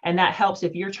 And that helps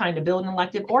if you're trying to build an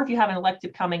elective, or if you have an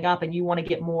elective coming up and you want to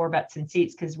get more butts and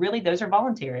seats, because really those are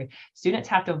voluntary. Students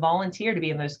have to volunteer to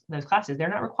be in those classes. They're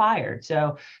not required.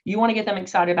 So you want to get them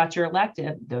excited about your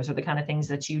elective. Those are the kind of things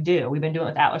that you do. We've been doing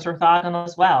it with Atlas Orthogonal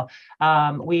as well.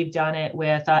 We've done it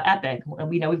with Epic.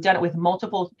 We've done it with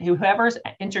multiple, whoever's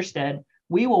interested.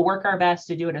 We will work our best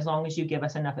to do it as long as you give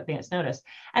us enough advance notice.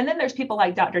 And then there's people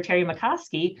like Dr. Terry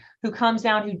McCoskey, who comes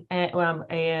down,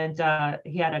 and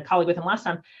he had a colleague with him last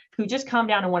time, who just come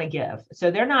down and want to give.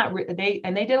 So they're not, they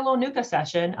did a little NUCCA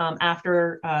session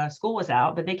after school was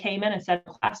out, but they came in and set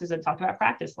classes and talked about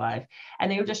practice life.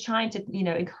 And they were just trying to,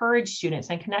 encourage students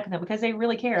and connect with them, because they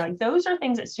really care. Like, those are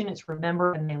things that students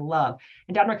remember and they love.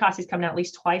 And Dr. McCoskey's come down at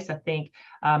least twice, I think,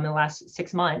 in the last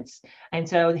 6 months. And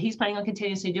so he's planning on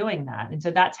continuously doing that. And so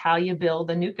that's how you build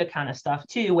the NUCCA kind of stuff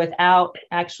too, without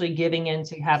actually giving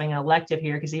into having an elective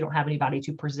here, because you don't have anybody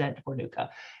to present for NUCCA.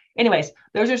 anyways,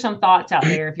 those are some thoughts out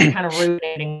there if you're kind of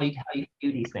ruminating how you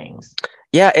do these things.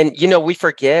 Yeah. And, we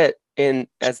forget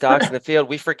as docs in the field,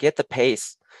 we forget the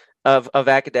pace of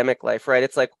academic life, right?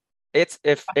 It's like, if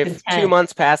 2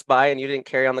 months pass by and you didn't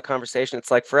carry on the conversation,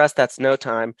 it's like, for us, that's no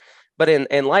time. But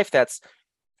in life, that's,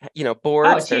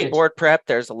 boards, there's huge. board prep,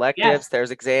 there's electives,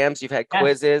 there's exams, you've had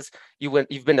quizzes,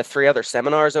 you've been to 3 other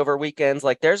seminars over weekends.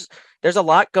 Like there's a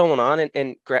lot going on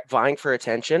and vying for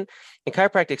attention. And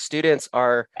chiropractic students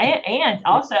are, and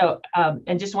also,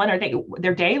 and just one other thing,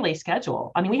 their daily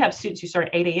schedule. I mean, we have students who start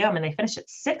at 8 a.m. and they finish at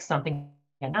 6 something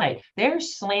at night. They're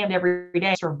slammed every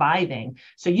day surviving.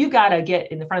 So you got to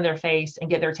get in the front of their face and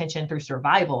get their attention through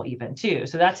survival even too.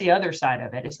 So that's the other side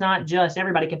of it. It's not just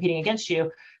everybody competing against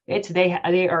you. It's they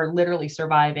are literally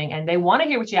surviving, and they want to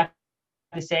hear what you have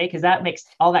to say, because that makes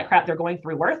all that crap they're going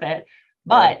through worth it.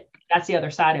 But that's the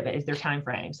other side of it, is their time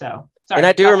frame. So sorry. And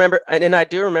I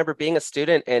do remember being a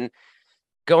student and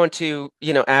going to,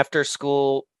 after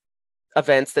school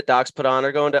events that docs put on,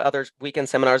 or going to other weekend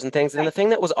seminars and things. And the thing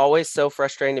that was always so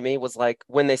frustrating to me was like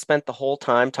when they spent the whole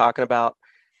time talking about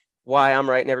why I'm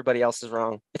right and everybody else is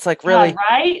wrong. It's like, really,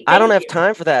 right? I don't have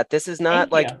time for that. This is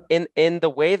not like in the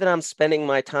way that I'm spending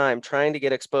my time trying to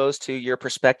get exposed to your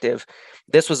perspective.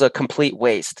 This was a complete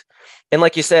waste. And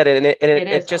like you said,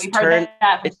 it just turned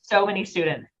that from so many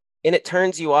students. And it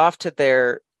turns you off to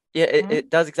their,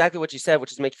 it does exactly what you said,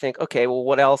 which is make you think, okay, well,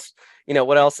 what else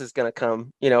is going to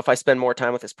come, if I spend more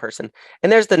time with this person.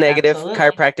 And there's the negative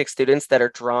chiropractic students that are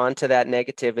drawn to that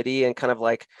negativity and kind of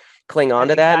like cling on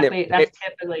to that. And that's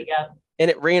typically,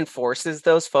 and it reinforces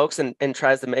those folks and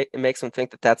tries to makes them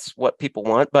think that that's what people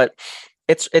want, but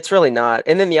it's really not.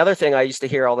 And then the other thing I used to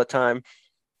hear all the time,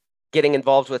 getting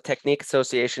involved with Technique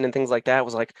Association and things like that,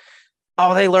 was like,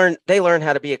 oh, they learn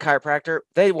how to be a chiropractor.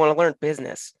 They want to learn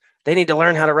business. They need to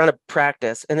learn how to run a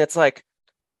practice. And it's like,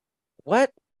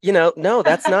 what? No,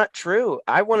 that's not true.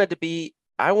 I wanted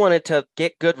to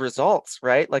get good results,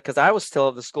 right? Like, because I was still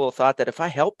of the school of thought that if I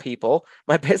help people,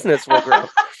 my business will grow,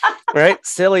 right?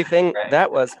 Silly thing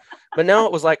that was. But no,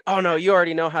 it was like, oh no, you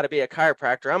already know how to be a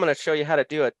chiropractor. I'm going to show you how to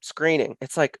do a screening.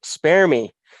 It's like, spare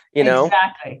me,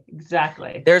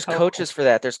 Exactly. There's coaches for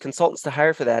that. There's consultants to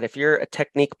hire for that. If you're a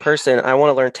technique person, I want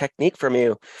to learn technique from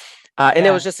you. And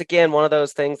it was just, again, one of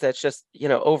those things that's just,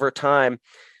 over time,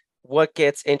 what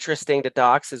gets interesting to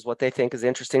docs is what they think is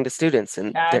interesting to students.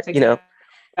 And, and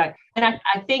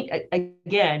I think,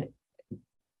 again,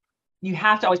 you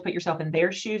have to always put yourself in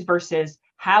their shoes versus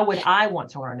how would I want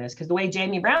to learn this? Because the way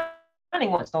Jamie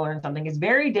Browning wants to learn something is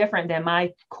very different than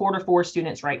my Q4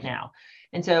 students right now.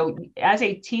 And so as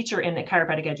a teacher in the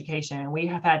chiropractic education, we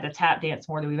have had to tap dance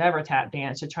more than we've ever tap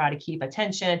danced to try to keep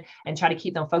attention and try to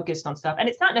keep them focused on stuff. And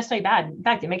it's not necessarily bad. In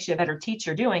fact, it makes you a better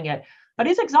teacher doing it, but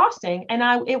it's exhausting,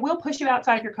 and it will push you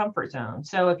outside your comfort zone.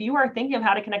 So if you are thinking of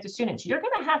how to connect to students, you're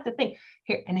going to have to think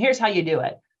here, and here's how you do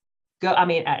it.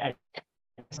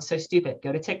 It's so stupid.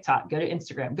 Go to TikTok, go to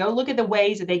Instagram, go look at the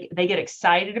ways that they get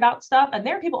excited about stuff. And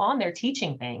there are people on there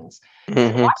teaching things.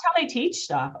 Mm-hmm. So watch how they teach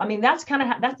stuff. I mean, that's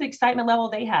that's the excitement level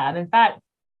they have. In fact,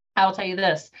 I'll tell you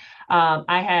this. I've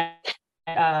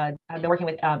been working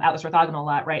with Atlas Orthogonal a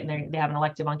lot, right? And they have an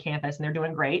elective on campus and they're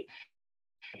doing great.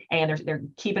 And they're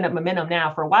keeping up momentum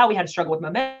now. For a while, we had to struggle with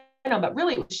momentum, but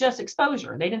really it was just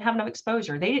exposure. They didn't have enough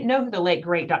exposure. They didn't know who the late,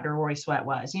 great Dr. Roy Sweat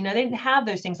was. They didn't have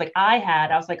those things like I had.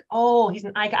 I was like, oh, he's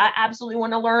an icon. I absolutely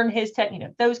want to learn his technique,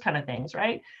 those kind of things,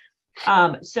 right?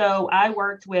 So I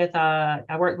worked with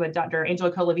Dr.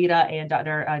 Angela Colavita and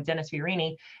Dr. Dennis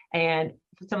Fiorini, and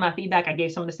some of my feedback, I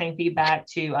gave some of the same feedback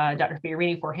to Dr.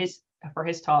 Fiorini for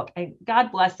his talk, and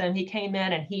God bless him. He came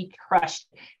in and he crushed.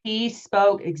 He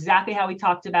spoke exactly how he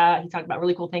talked about. He talked about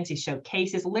really cool things. He showed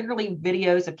cases, literally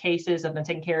videos of cases of them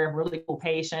taking care of really cool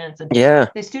patients. And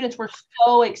the students were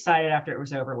so excited after it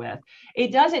was over with.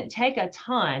 It doesn't take a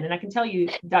ton. And I can tell you,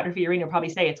 Dr. Fiorina will probably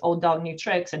say it's old dog, new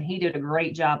tricks. And he did a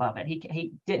great job of it.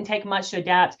 He didn't take much to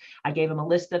adapt. I gave him a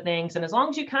list of things. And as long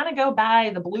as you kind of go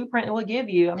by the blueprint it will give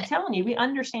you, I'm telling you, we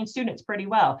understand students pretty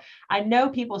well. I know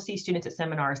people see students at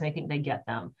seminars and they think they get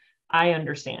them. I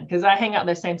understand, because I hang out in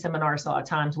the same seminars a lot of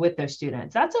times with those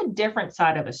students. That's a different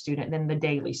side of a student than the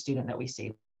daily student that we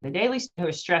see. The daily student who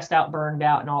is stressed out, burned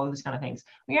out, and all of those kind of things.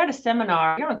 When you're at a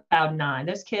seminar, you're on cloud nine.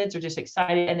 Those kids are just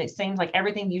excited, and it seems like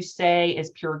everything you say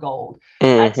is pure gold.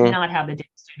 Mm-hmm. That's not how the daily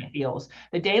student feels.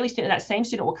 The daily student, that same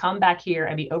student will come back here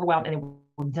and be overwhelmed, and they will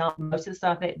dump most of the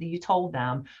stuff that you told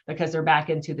them because they're back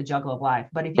into the juggle of life.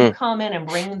 But if you come in and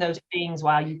bring those things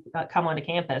while you come onto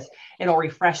campus, it'll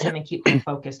refresh them and keep them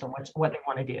focused on what they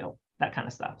want to do, that kind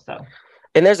of stuff. So,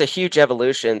 and there's a huge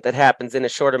evolution that happens in a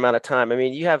short amount of time. I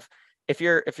mean, you have if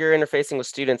you're interfacing with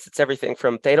students, it's everything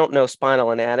from they don't know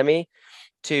spinal anatomy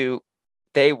to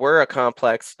they were a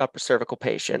complex upper cervical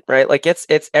patient, right? Like it's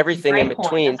everything in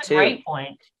between That's a too. great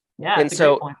point. Yeah, And it's a great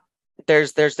so point.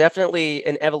 there's definitely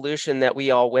an evolution that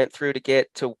we all went through to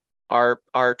get to our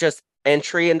just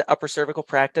entry into upper cervical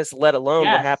practice, let alone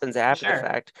what Yes, happens after the sure.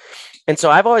 fact. And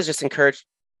so I've always just encouraged,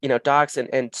 docs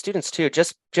and students too,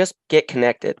 just get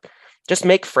connected. Just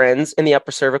make friends in the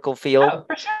upper cervical field. Oh,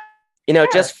 for sure.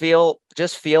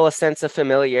 Just feel a sense of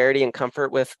familiarity and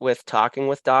comfort with talking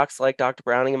with docs like Dr.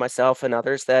 Browning and myself and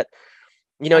others that,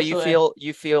 Absolutely.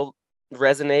 you feel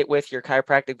resonate with your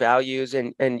chiropractic values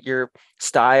and your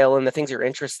style and the things you're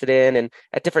interested in. And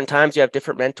at different times you have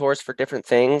different mentors for different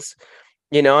things,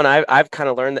 and I've kind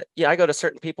of learned that, I go to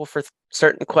certain people for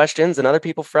certain questions and other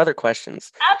people for other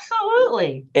questions.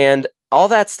 Absolutely. And all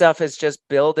that stuff is just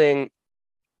building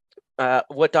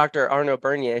what Dr. Arnaud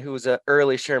Bernier, who was an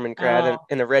early Sherman grad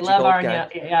and a Reggie Love Gold guy. Arnaud.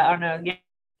 Yeah, Arnaud. Yeah. He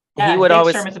Yeah, would big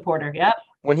always, Sherman supporter. Yep.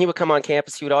 when he would come on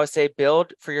campus, he would always say,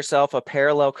 build for yourself a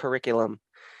parallel curriculum.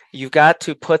 You've got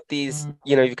to put these,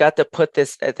 you've got to put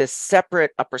this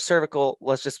separate upper cervical,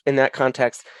 let's just in that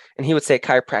context. And he would say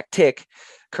chiropractic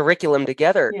curriculum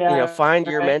together, find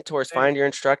your mentors, find your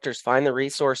instructors, find the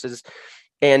resources,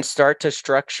 and start to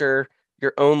structure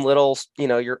your own little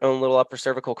upper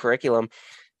cervical curriculum.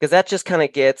 Because that just kind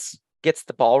of gets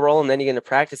the ball rolling. And then you get into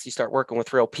practice, you start working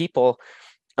with real people.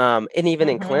 And even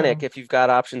in clinic, if you've got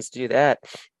options to do that,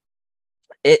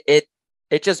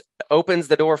 it just opens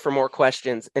the door for more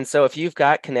questions. And so if you've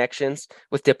got connections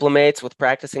with diplomates, with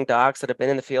practicing docs that have been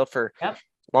in the field for a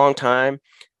long time,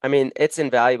 I mean, it's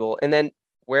invaluable. And then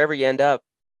wherever you end up,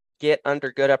 get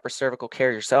under good upper cervical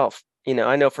care yourself.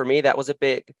 I know for me, that was a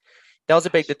big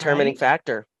determining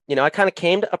factor. I kind of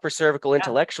came to upper cervical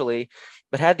intellectually,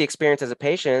 but had the experience as a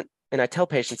patient. And I tell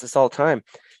patients this all the time,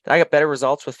 that I got better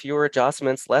results with fewer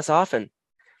adjustments less often,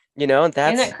 and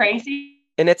that's, isn't that crazy?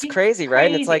 And it's crazy, right?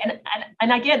 And it's like,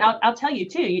 and again, I'll tell you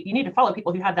too, you need to follow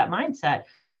people who have that mindset.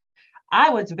 I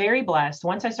was very blessed.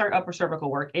 Once I started upper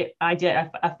cervical work, I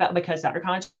felt, because Dr.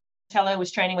 Concello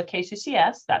was training with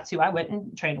KCCS. That's who I went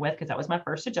and trained with, because that was my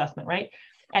first adjustment, right?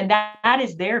 And that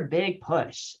is their big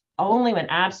push, only when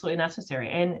absolutely necessary.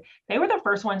 And they were the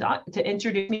first ones to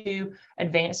introduce me to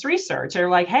advanced research. They're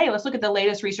like, hey, let's look at the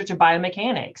latest research of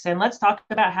biomechanics, and let's talk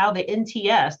about how the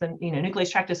NTS, the nucleus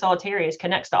tractus solitarius,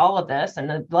 connects to all of this, and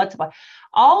the blood supply,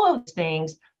 all of those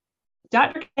things.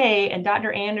 Dr. K and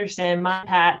Dr. Anderson, my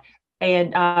Pat,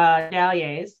 and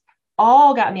Dalliers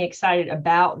all got me excited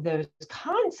about those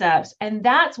concepts. And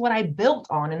that's what I built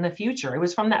on in the future. It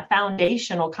was from that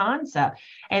foundational concept.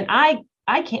 And I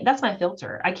can't, that's my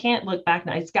filter. I can't look back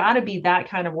now. It's got to be that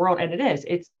kind of world. And it is.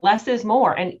 It's less is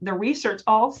more. And the research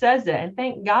all says it. And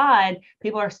thank God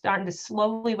people are starting to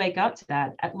slowly wake up to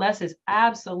that. Less is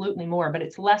absolutely more, but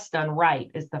it's less done right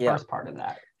is the first part of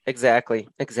that. Exactly.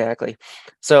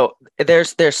 So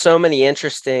there's so many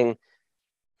interesting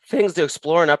things to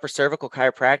explore in upper cervical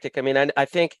chiropractic. I mean, I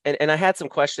think, and I had some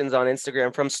questions on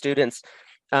Instagram from students.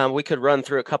 We could run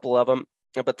through a couple of them,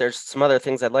 but there's some other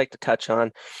things I'd like to touch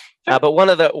on. Sure. But one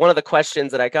of the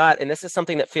questions that I got, and this is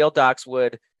something that field docs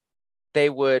would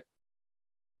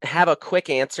have a quick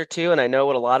answer to, and I know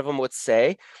what a lot of them would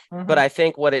say, but I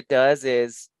think what it does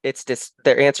is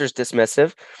their answer is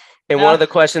dismissive. And one of the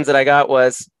questions that I got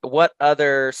was, what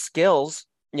other skills,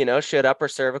 should upper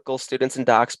cervical students and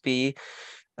docs be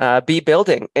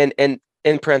building? And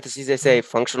in parentheses, they say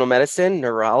functional medicine,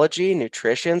 neurology,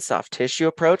 nutrition, soft tissue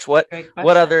approach. What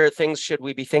other things should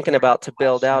we be thinking about to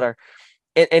build out our,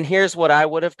 and here's what I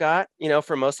would have got,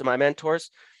 for most of my mentors.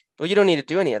 Well, you don't need to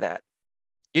do any of that.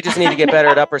 You just need to get better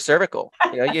at upper cervical.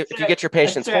 If you get your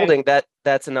patients holding,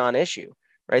 that's a non-issue,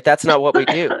 right? That's not what we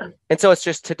do. And so it's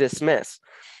just to dismiss.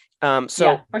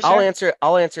 Sure. I'll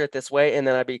answer it this way, and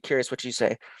then I'd be curious what you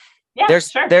say. Yeah,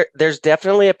 there's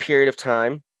definitely a period of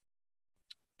time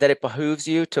that it behooves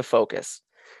you to focus,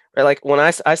 right? Like when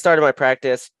I started my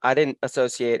practice, I didn't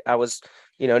associate. I was,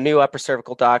 new upper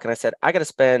cervical doc, and I said, I got to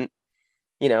spend,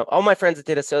 all my friends that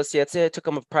did associates, it took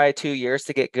them probably 2 years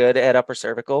to get good at upper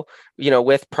cervical,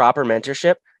 with proper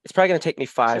mentorship. It's probably going to take me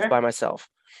 5 by myself.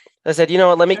 I said,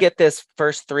 let me get this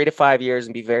first 3 to 5 years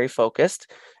and be very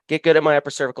focused, get good at my upper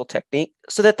cervical technique,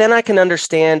 so that then I can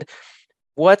understand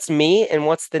what's me and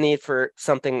what's the need for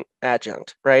something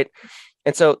adjunct, right?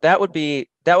 And so that would be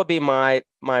my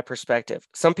perspective.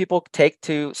 Some people take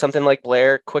to something like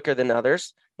Blair quicker than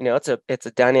others. It's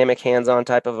a dynamic hands-on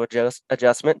type of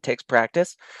adjustment. It takes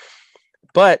practice.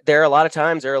 But there are a lot of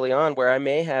times early on where I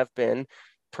may have been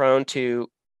prone to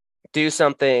do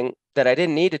something that I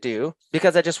didn't need to do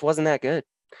because I just wasn't that good.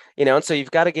 and so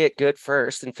you've got to get good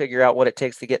first and figure out what it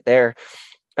takes to get there.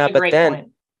 Great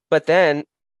point. But then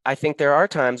I think there are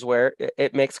times where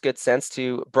it makes good sense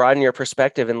to broaden your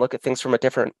perspective and look at things from a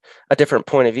different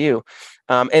point of view.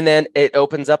 And then it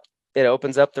opens up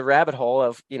the rabbit hole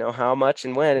of, how much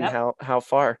and when and how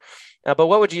far. But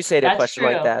what would you say to a question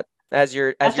like that as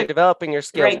you're developing your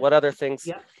skills? What other things?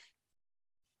 Yep.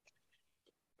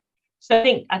 So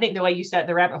I think the way you said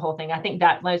the rabbit hole thing, I think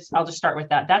I'll just start with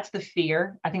that. That's the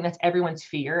fear. I think that's everyone's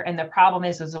fear. And the problem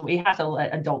is we have to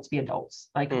let adults be adults.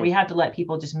 Like we have to let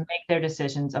people just make their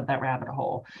decisions of that rabbit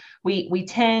hole. We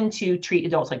tend to treat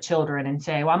adults like children and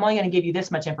say, well, I'm only going to give you this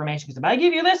much information because if I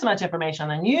give you this much information,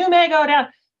 then you may go down,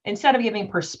 instead of giving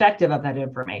perspective of that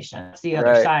information. That's the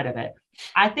other side of it.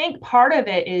 I think part of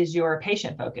it is your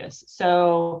patient focus.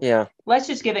 So let's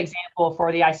just give an example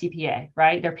for the ICPA,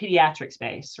 right? They're pediatric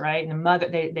space, right? And the mother,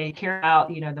 they care about,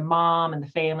 the mom and the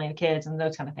family and the kids and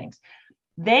those kind of things.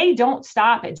 They don't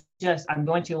stop at just, I'm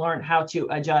going to learn how to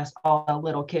adjust all the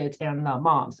little kids and the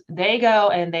moms. They go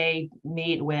and they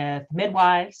meet with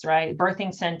midwives, right?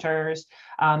 Birthing centers.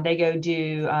 They go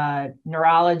do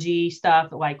neurology stuff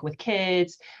like with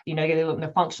kids, get a little the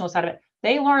functional side of it.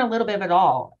 They learn a little bit of it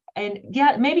all. And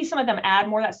maybe some of them add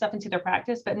more of that stuff into their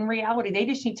practice, but in reality, they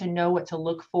just need to know what to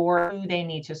look for, who they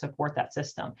need to support that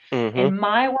system. Mm-hmm. In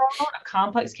my world of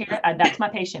complex care, that's my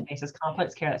patient base is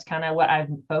complex care. That's kind of what I've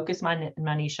focused my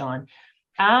niche on.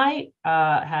 I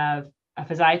have a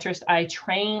physiatrist I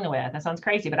train with. That sounds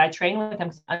crazy, but I train with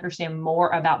them to understand more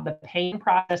about the pain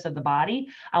process of the body.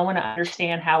 I want to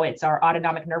understand how it's our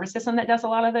autonomic nervous system that does a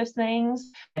lot of those things,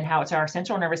 and how it's our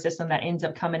central nervous system that ends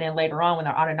up coming in later on when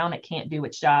our autonomic can't do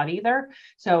its job either.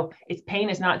 So pain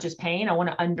is not just pain. I want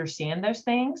to understand those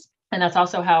things. And that's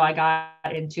also how I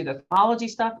got into the thermology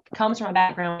stuff. It comes from a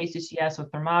background in ACCS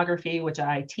with thermography, which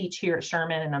I teach here at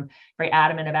Sherman, and I'm very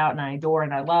adamant about, and I adore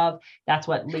and I love. That's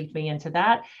what leads me into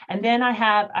that. And then I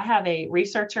have a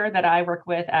researcher that I work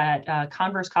with at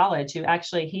Converse College, who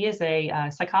actually, he is a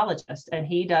psychologist, and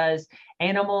he does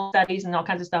animal studies and all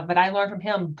kinds of stuff. But I learned from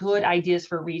him good ideas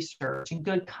for research and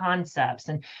good concepts.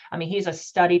 And I mean, he's a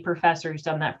study professor who's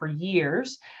done that for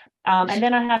years. And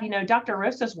then I have, Dr.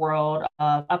 Rosa's world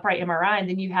of upright MRI. And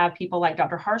then you have people like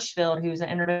Dr. Harshfield, who's an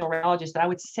interventional radiologist, that I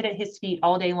would sit at his feet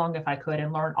all day long if I could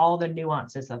and learn all the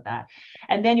nuances of that.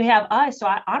 And then you have us. So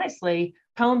I honestly,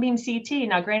 cone beam CT.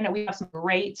 Now, granted, we have some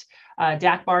great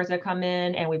DAC bars that come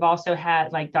in, and we've also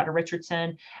had like Dr.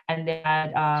 Richardson, and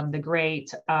then the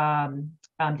great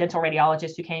dental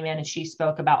radiologist who came in, and she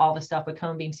spoke about all the stuff with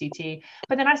cone beam CT.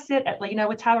 But then I sit at,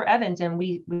 with Tyler Evans, and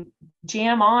we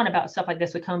jam on about stuff like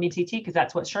this with cone beam CT, because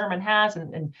that's what Sherman has.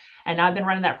 And I've been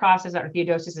running that process. Dr.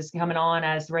 Theodosis is coming on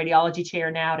as the radiology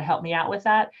chair now to help me out with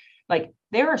that. Like,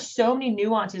 there are so many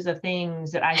nuances of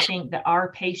things that I think that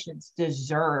our patients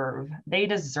deserve. They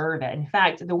deserve it. In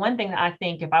fact, the one thing that I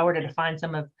think, if I were to define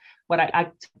some of what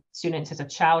I students as a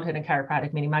childhood in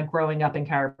chiropractic, meaning my growing up in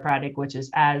chiropractic, which is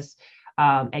as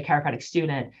a chiropractic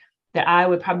student, that I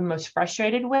would probably be most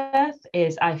frustrated with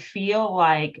is I feel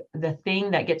like the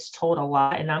thing that gets told a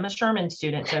lot, and I'm a Sherman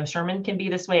student, so Sherman can be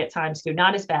this way at times too,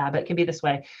 not as bad, but it can be this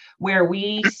way, where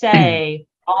we say,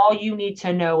 all you need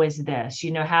to know is this,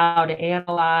 how to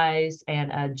analyze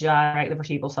and adjust, right, the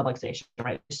vertebral subluxation,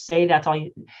 right? Just say that's all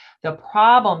you. The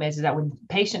problem is that when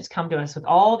patients come to us with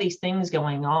all these things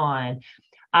going on,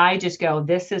 I just go,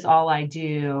 this is all I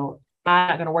do. I'm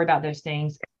not going to worry about those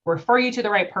things. Refer you to the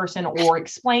right person, or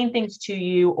explain things to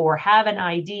you, or have an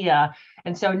idea.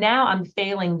 And so now I'm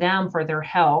failing them for their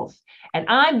health. And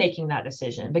I'm making that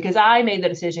decision because I made the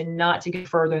decision not to go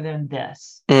further than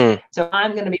this. So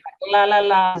I'm going to be like, la, la,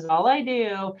 la, this is all I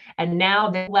do. And now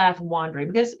they're left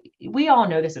wandering, because we all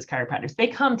know this as chiropractors. They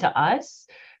come to us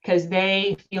because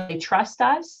they feel they trust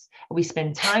us. We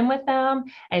spend time with them.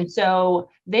 And so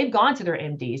they've gone to their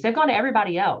MDs. They've gone to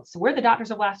everybody else. We're the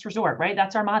doctors of last resort, right?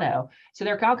 That's our motto. So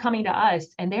they're all coming to us,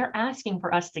 and they're asking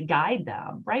for us to guide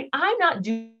them, right? I'm not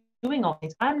doing all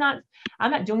things. I'm not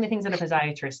doing the things that a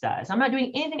physiatrist does. I'm not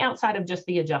doing anything outside of just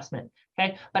the adjustment.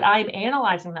 Okay. But I'm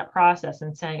analyzing that process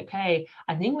and saying, okay,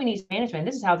 I think we need management.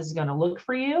 This is how this is going to look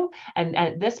for you. And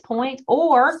at this point,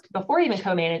 or before even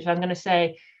co-manage, I'm going to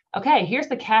say, okay, here's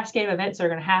the cascade of events that are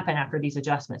going to happen after these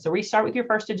adjustments. So we start with your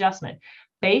first adjustment.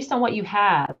 Based on what you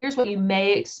have, here's what you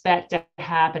may expect to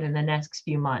happen in the next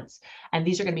few months. And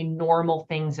these are going to be normal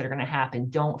things that are going to happen.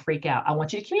 Don't freak out. I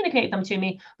want you to communicate them to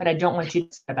me, but I don't want you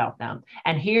to say about them.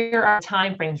 And here are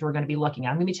timeframes we're going to be looking at.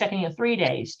 I'm going to be checking in 3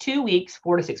 days, 2 weeks,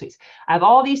 4 to 6 weeks. I have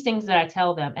all these things that I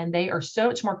tell them, and they are so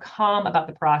much more calm about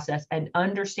the process and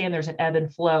understand there's an ebb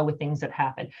and flow with things that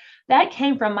happen. That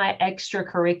came from my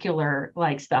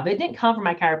extracurricular stuff. have. It didn't come from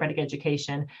my chiropractic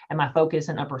education and my focus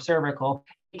in upper cervical.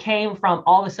 It came from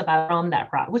all the stuff I from that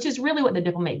product, which is really what the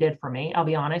Diplomate did for me. I'll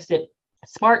be honest. It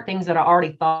sparked things that I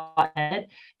already thought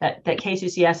that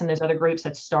KCCS and those other groups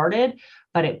had started,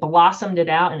 but it blossomed it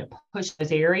out and it pushed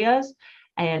those areas.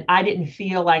 And I didn't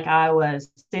feel like I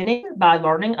was sinning by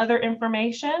learning other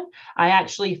information. I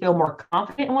actually feel more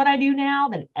confident in what I do now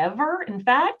than ever, in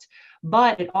fact.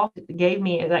 But it also gave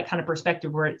me that kind of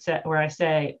perspective where I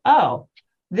say, oh,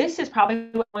 this is probably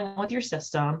what's going on with your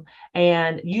system,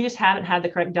 and you just haven't had the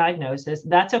correct diagnosis.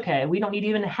 That's okay. We don't need to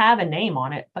even have a name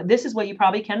on it, but this is what you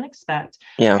probably can expect.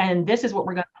 Yeah. And this is what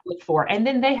we're going to look for. And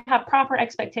then they have proper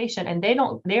expectation, and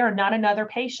they are not another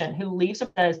patient who leaves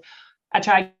and says, I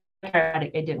tried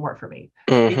chiropractic, it didn't work for me.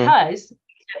 Because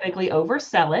we typically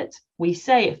oversell it. We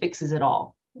say it fixes it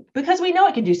all, because we know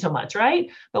it can do so much, right?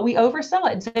 But we oversell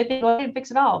it and say, go ahead and fix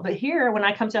it all. But here, when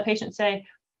I come to a patient and say,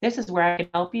 this is where I can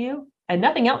help you, and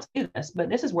nothing else do this, but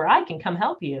this is where I can come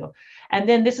help you. And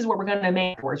then this is what we're going to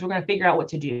make for us. We're going to figure out what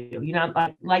to do. You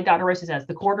know, like Dr. Rosa says,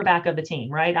 the quarterback of the team,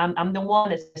 right? I'm the one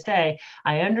that's to say,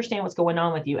 I understand what's going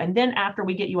on with you. And then after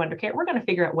we get you under care, we're going to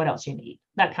figure out what else you need,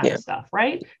 that kind of stuff,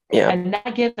 right? Yeah. And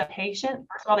that gives the patient,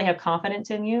 first of all, they have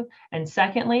confidence in you. And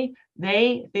secondly,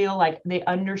 they feel like they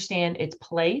understand its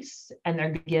place and they're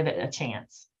going to give it a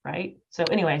chance, right? So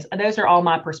anyways, those are all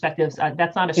my perspectives.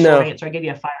 That's not a short answer. I give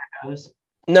you a fire hose.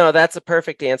 No, that's a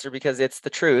perfect answer because it's the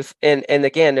truth. And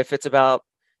again, if it's about,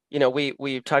 you know,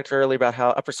 we talked earlier about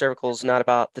how upper cervical is not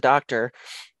about the doctor.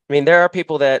 I mean, there are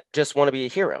people that just want to be a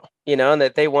hero, you know, and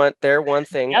that they want their one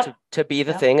thing to be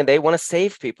the thing, and they want to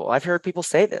save people. I've heard people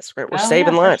say this, right? We're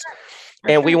saving lives.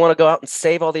 And we want to go out and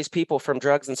save all these people from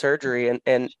drugs and surgery.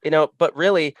 And you know, but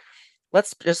really,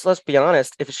 let's be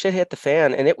honest. If shit hit the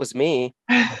fan and it was me,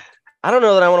 I don't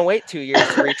know that I want to wait 2 years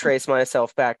to retrace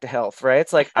myself back to health, right?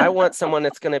 It's like I want someone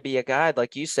that's going to be a guide,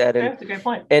 like you said, and that's a great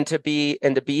point. and to be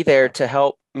there to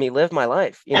help me live my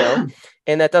life, you know.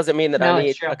 And that doesn't mean that I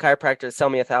need a chiropractor to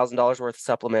sell me $1,000 worth of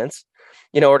supplements,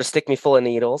 you know, or to stick me full of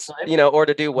needles, you know, or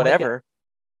to do whatever.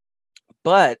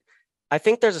 But I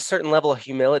think there's a certain level of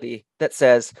humility that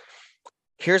says,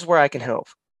 here's where I can help,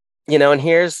 you know, and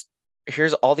here's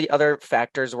all the other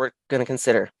factors we're going to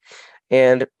consider.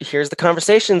 And here's the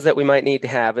conversations that we might need to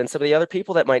have and some of the other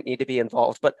people that might need to be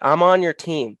involved. But I'm on your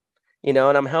team, you know,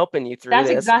 and I'm helping you through this.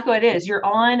 That's exactly what it is. You're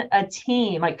on a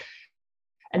team.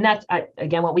 And that's,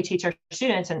 again, what we teach our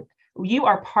students. And you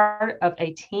are part of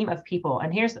a team of people.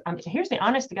 And here's the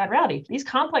honest to God reality. These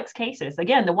complex cases,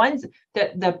 again, the ones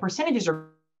that the percentages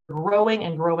are growing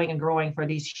and growing and growing for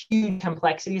these huge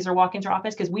complexities are walking into our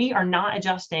office because we are not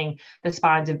adjusting the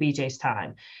spines of BJ's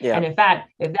time. Yeah. And in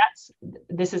fact,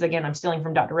 this is, again, I'm stealing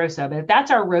from Dr. Rosa, but if that's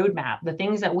our roadmap, the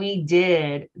things that we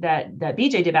did that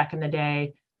BJ did back in the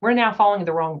day, we're now following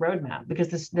the wrong roadmap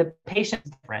because the patient's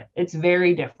different. It's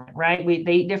very different, right?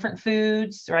 They eat different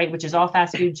foods, right? Which is all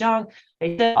fast food junk.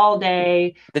 They sit all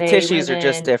day. The tissues are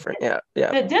just different. Yeah.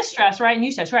 The distress, right? And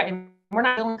you said, right. And we're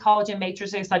not doing collagen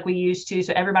matrices like we used to.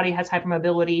 So everybody has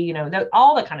hypermobility, you know,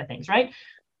 all the kind of things, right?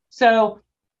 So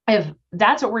if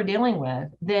that's what we're dealing with,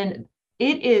 then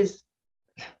it is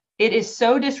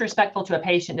so disrespectful to a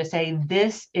patient to say,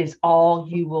 this is all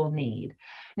you will need.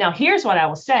 Now, here's what I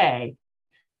will say.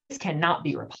 This cannot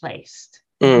be replaced.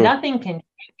 Nothing can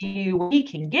give you what we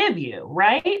can give you,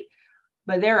 right?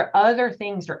 But there are other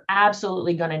things they're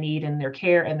absolutely going to need in their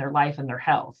care and their life and their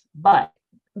health. But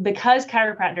because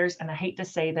chiropractors, and I hate to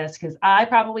say this because I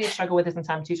probably struggle with this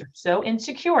sometimes too, are so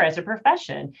insecure as a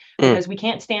profession because we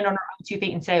can't stand on our own 2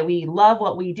 feet and say we love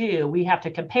what we do. We have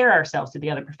to compare ourselves to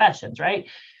the other professions, right?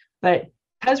 But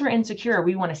because we're insecure,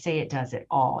 we want to say it does it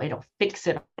all. It'll fix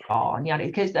it all. And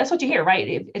because that's what you hear,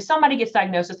 right? If somebody gets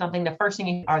diagnosed with something, the first thing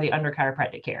you are the under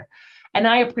chiropractic care. And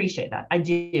I appreciate that. I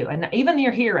do. And even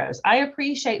your heroes, I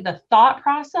appreciate the thought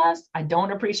process. I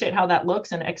don't appreciate how that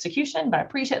looks in execution, but I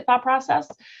appreciate the thought process.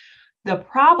 The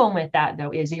problem with that,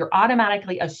 though, is you're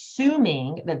automatically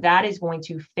assuming that is going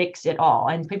to fix it all.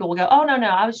 And people will go, oh, no,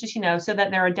 I was just, so that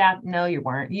they're No, you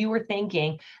weren't. You were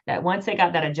thinking that once they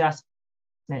got that adjustment,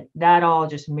 that all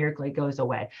just miraculously goes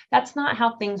away. That's not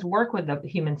how things work with the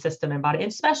human system and body,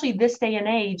 and especially this day and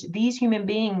age. These human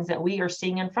beings that we are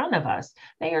seeing in front of us,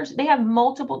 they have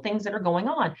multiple things that are going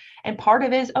on, and part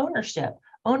of it is ownership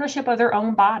of their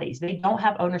own bodies. They don't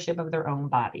have ownership of their own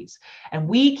bodies, and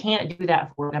we can't do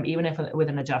that for them, even if with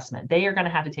an adjustment. They are going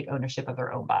to have to take ownership of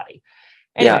their own body.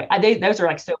 Anyway, those are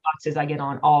like soapboxes I get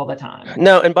on all the time.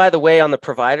 No, and by the way, on the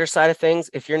provider side of things,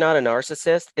 if you're not a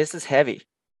narcissist, this is heavy.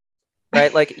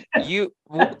 Right? Like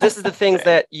this is the things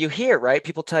that you hear, right?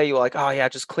 People tell you like, oh yeah,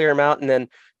 just clear them out. And then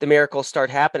the miracles start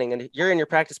happening. And you're in your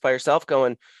practice by yourself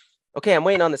going, okay, I'm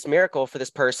waiting on this miracle for this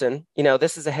person.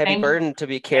 This is a heavy Thank burden to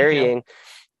be you. carrying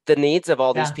the needs of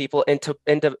all these Yeah, people and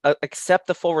to accept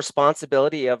the full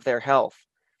responsibility of their health.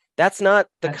 That's not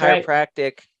the that's right.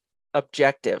 chiropractic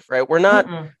objective, right? We're not,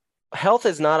 Mm-mm. health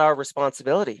is not our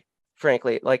responsibility,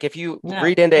 frankly. Like if you No,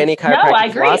 read into any no, I chiropractic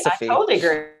agree. I philosophy, totally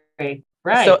agree. so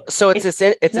Right. so it's It's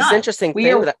this not. interesting We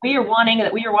thing are that we are wanting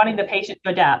that we are wanting the patient to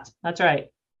adapt. That's right.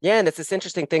 yeah, and it's this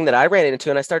interesting thing that I ran into,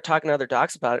 and I started talking to other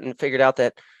docs about it and figured out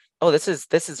that, oh, this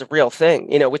is a real thing.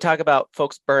 We talk about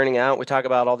folks burning out, we talk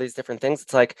about all these different things.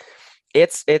 It's like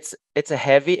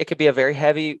it could be a very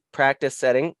heavy practice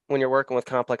setting when you're working with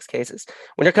complex cases.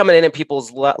 When you're coming in and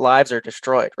people's lives are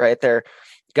destroyed, right? They're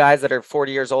guys that are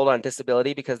 40 years old on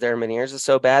disability because their Meniere's is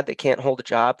so bad they can't hold a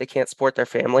job, they can't support their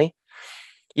family,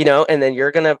 and then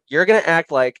you're gonna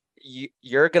act like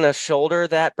you're gonna shoulder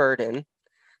that burden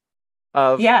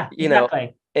of, Yeah,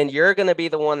 exactly. and you're going to be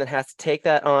the one that has to take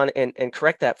that on and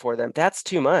correct that for them. That's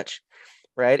too much,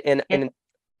 right? And It and it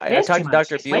I is talked too to much.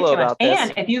 Dr. It's way Bulow too much. about this.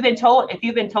 And if you've been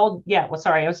told, yeah, well,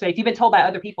 sorry, I was saying, if you've been told by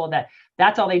other people that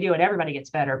that's all they do and everybody gets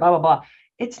better, blah blah blah,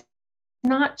 it's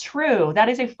not true. That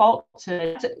is a fault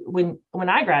to when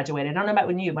I graduated. I don't know about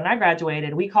when I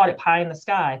graduated, we called it pie in the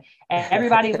sky. And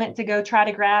everybody went to go try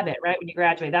to grab it, right? When you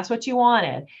graduate, that's what you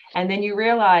wanted. And then you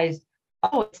realized,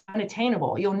 oh, it's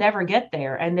unattainable. You'll never get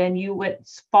there. And then you would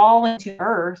fall into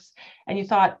earth and you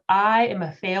thought, I am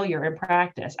a failure in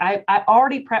practice. I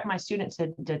already prepped my students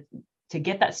to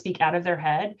get that speak out of their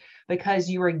head because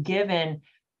you're given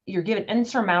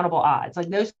insurmountable odds. Like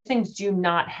those things do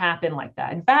not happen like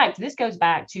that. In fact, this goes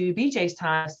back to BJ's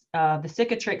times, the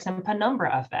cicatrix and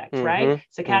penumbra effect, right? Mm-hmm. Mm-hmm.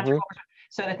 Cicatrical.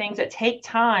 So the things that take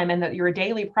time and that you're a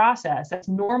daily process, that's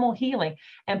normal healing.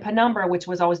 And penumbra, which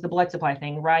was always the blood supply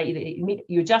thing, right?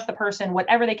 You adjust the person,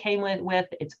 whatever they came with,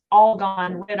 it's all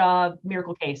gone, rid of,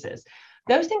 miracle cases.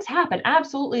 Those things happen.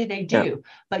 Absolutely, they Yeah. do.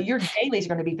 But your daily is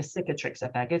going to be the cicatrix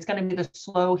effect. It's going to be the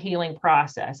slow healing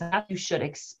process. And that you should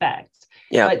expect.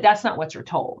 Yeah. But that's not what you're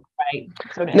told, right?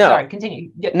 So No. sorry,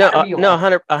 continue. No,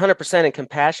 100%. And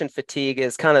compassion fatigue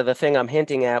is kind of the thing I'm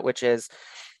hinting at, which is,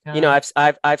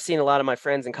 I've seen a lot of my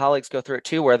friends and colleagues go through it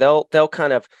too, where they'll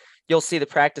kind of, you'll see the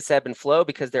practice ebb and flow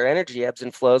because their energy ebbs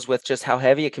and flows with just how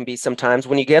heavy it can be sometimes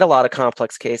when you get a lot of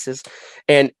complex cases.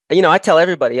 And I tell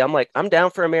everybody, I'm like, I'm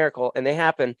down for a miracle, and they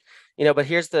happen, but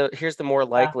here's the more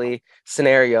likely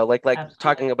scenario, like Absolutely.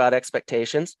 talking about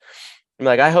expectations. I'm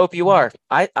like, I hope you are.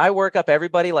 I work up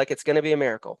everybody like it's going to be a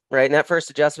miracle, right? And that first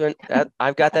adjustment,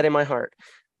 I've got that in my heart.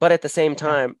 But at the same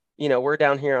time, we're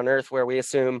down here on earth where we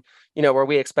assume, where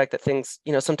we expect that things,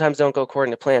 sometimes don't go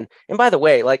according to plan. And by the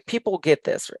way, like people get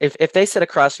this. If they sit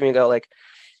across from you and go like,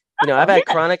 I've had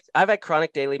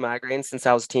chronic daily migraines since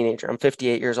I was a teenager. I'm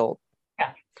 58 years old.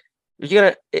 Yeah.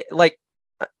 You're gonna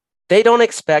they don't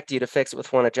expect you to fix it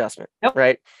with one adjustment, Nope.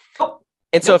 right? Nope.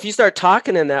 And so if you start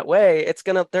talking in that way, it's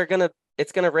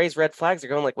gonna raise red flags.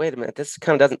 They're going like, wait a minute, this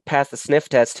kind of doesn't pass the sniff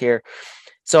test here.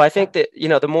 So I think that,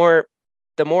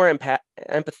 the more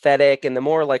empathetic and the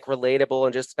more like relatable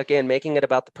and just, again, making it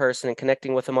about the person and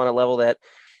connecting with them on a level that,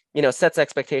 sets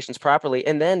expectations properly,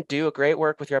 and then do a great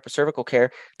work with your upper cervical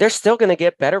care, they're still going to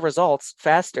get better results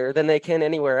faster than they can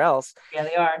anywhere else. Yeah,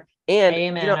 they are. And,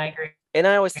 Amen. I agree. And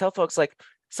I always tell folks, like,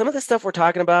 some of the stuff we're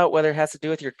talking about, whether it has to do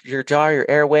with your jaw, your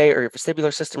airway, or your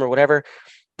vestibular system or whatever,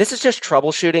 this is just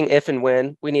troubleshooting if and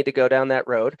when we need to go down that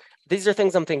road. These are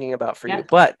things I'm thinking about for you.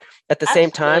 But at the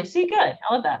same time, see, good.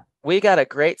 I love that. We got a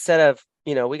great set of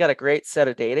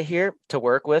data here to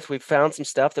work with. We've found some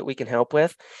stuff that we can help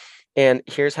with. And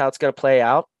here's how it's going to play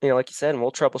out. Like you said, and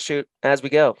we'll troubleshoot as we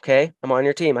go. Okay. I'm on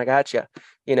your team. I got you.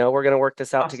 We're going to work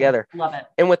this out together. Love it.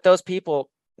 And with those people,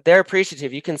 they're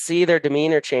appreciative. You can see their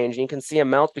demeanor change. You can see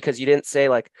them melt because you didn't say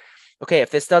like, okay,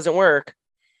 if this doesn't work,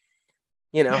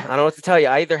 I don't know what to tell you.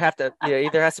 I either have to,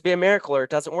 either has to be a miracle or it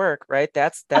doesn't work. Right.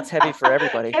 That's heavy for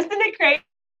everybody. Isn't it crazy?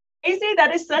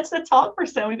 That's the talk for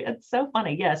so. It's so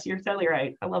funny. Yes, you're totally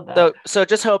right. I love that. So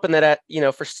just hoping that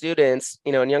for students,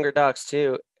 and younger docs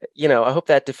too, I hope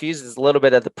that diffuses a little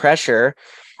bit of the pressure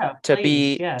to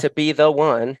be the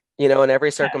one, in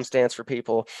every circumstance for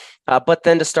people. But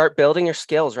then to start building your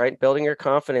skills, right? Building your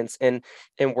confidence and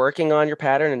working on your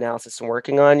pattern analysis and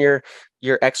working on your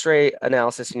X-ray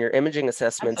analysis and your imaging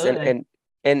assessments.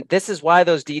 And this is why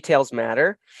those details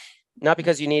matter. Not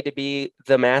because you need to be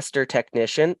the master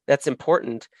technician. That's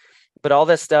important. But all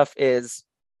this stuff it's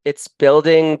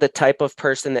building the type of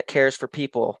person that cares for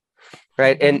people,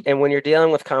 right? Mm-hmm. And when you're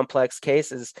dealing with complex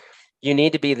cases, you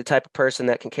need to be the type of person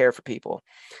that can care for people.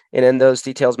 And then those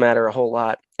details matter a whole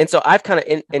lot. And so I've kind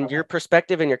of, in your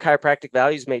perspective and your chiropractic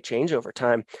values may change over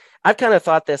time. I've kind of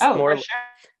thought this Oh, for sure.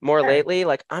 more lately.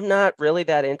 Like, I'm not really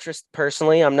that interested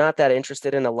personally. I'm not that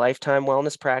interested in a lifetime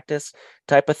wellness practice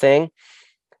type of thing.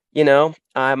 You know,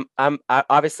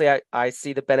 obviously I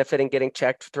see the benefit in getting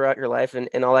checked throughout your life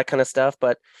and all that kind of stuff,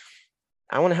 but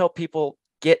I want to help people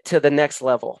get to the next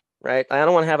level, right? I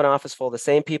don't want to have an office full of the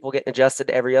same people getting adjusted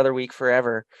every other week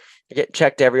forever, get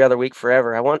checked every other week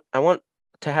forever. I want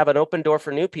to have an open door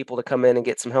for new people to come in and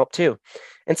get some help too.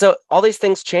 And so all these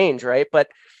things change, right? But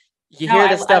you hear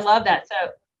this stuff. I love that.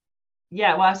 So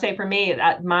yeah, well, I say for me,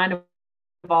 mine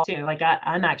evolved too. Like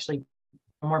I'm actually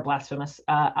more blasphemous.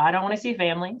 I don't want to see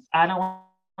families. I don't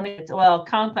want to, well,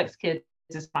 complex kids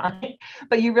is fine,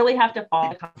 but you really have to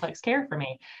follow complex care for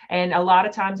me. And a lot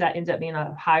of times that ends up being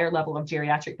a higher level of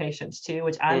geriatric patients too,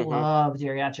 which I love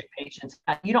geriatric patients.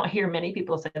 You don't hear many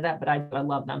people say that, but I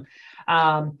love them.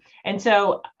 And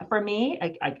so for me,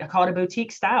 I call it a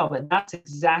boutique style, but that's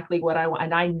exactly what I want.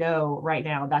 And I know right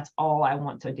now that's all I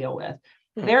want to deal with.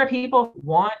 There are people who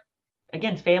want,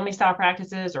 again, family style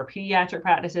practices or pediatric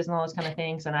practices and all those kind of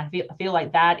things. And I feel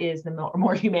like that is the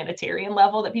more humanitarian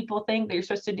level that people think that you're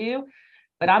supposed to do.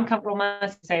 But I'm comfortable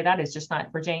enough to say that is just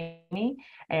not for Jamie.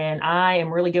 And I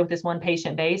am really good with this one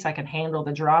patient base. I can handle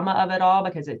the drama of it all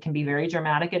because it can be very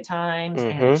dramatic at times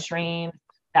and extreme.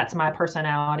 That's my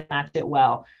personality. Match it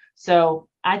well. So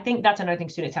I think that's another thing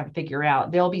students have to figure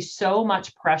out. There'll be so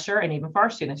much pressure, and even for our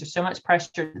students, there's so much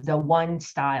pressure, the one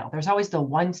style. There's always the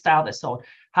one style that's sold.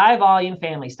 High volume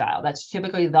family style. That's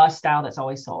typically the style that's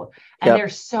always sold. And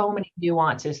there's so many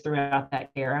nuances throughout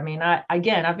that care. I mean,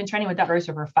 I've been training with Dr.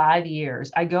 Oster for 5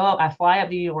 years. I fly up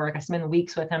to New York, I spend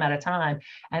weeks with him at a time,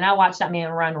 and I watch that man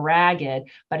run ragged,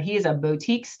 but he is a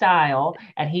boutique style,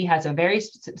 and he has a very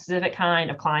specific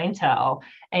kind of clientele,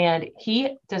 and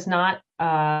he does not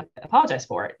apologize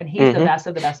for it. And he's the best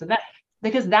of the best of the best,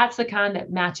 because that's the kind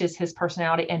that matches his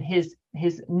personality and his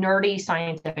nerdy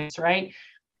scientifics, right?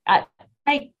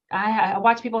 I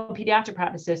watch people in pediatric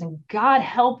practices, and God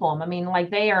help them. I mean,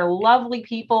 like, they are lovely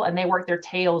people and they work their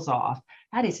tails off.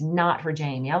 That is not for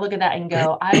Jamie. I look at that and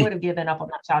go, I would have given up on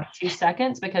that child in 2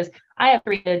 seconds, because I have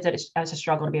 3 kids that it's a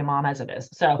struggle to be a mom as it is.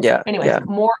 So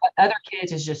more other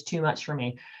kids is just too much for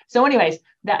me. So anyways,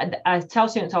 that I tell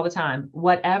students all the time,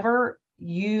 whatever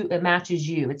it matches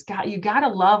you. You got to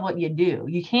love what you do.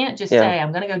 You can't just say,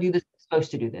 I'm going to go do this. I'm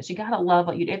supposed to do this. You got to love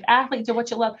what you do. If athletes are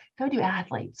what you love, go do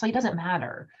athletes. So it doesn't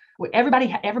matter. Everybody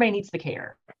needs the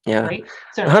care. Yeah. Right.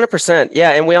 So 100%.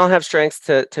 Yeah. And we all have strengths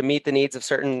to meet the needs of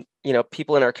certain,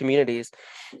 people in our communities.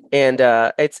 And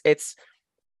it's,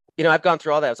 I've gone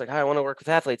through all that. I was like, I want to work with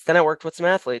athletes. Then I worked with some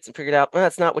athletes and figured out, well,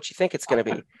 that's not what you think it's going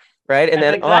to be. Right. And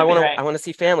then, I want to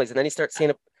see families. And then you start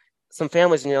seeing some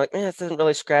families and you're like, man, this doesn't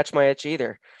really scratch my itch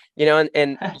either.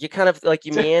 And you kind of like,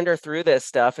 you meander through this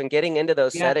stuff and getting into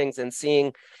those settings and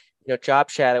seeing, job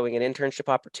shadowing and internship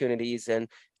opportunities and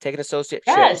taking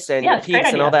associateships and your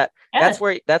peaks and all that. That's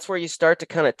where you start to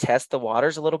kind of test the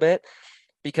waters a little bit,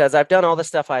 because I've done all the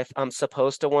stuff I'm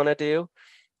supposed to want to do.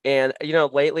 And,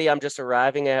 lately I'm just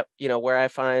arriving at, where I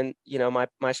find,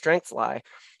 my strengths lie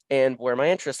and where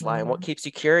my interests lie and what keeps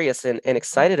you curious and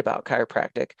excited about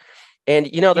chiropractic. And,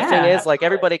 the thing is, like,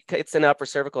 everybody, it's an upper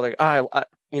cervical. Like, I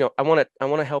want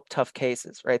to help tough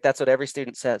cases, right? That's what every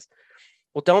student says.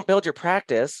 Well, don't build your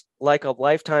practice like a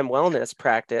lifetime wellness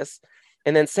practice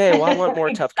and then say, well, I want more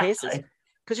tough cases,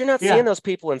 because you're not seeing those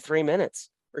people in 3 minutes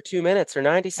or 2 minutes or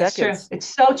 90 seconds. True. It's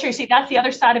so true. See, that's the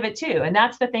other side of it too. And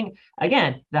that's the thing,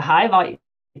 again, the high volume,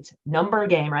 it's number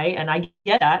game, right? And I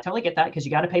get that, totally get that, because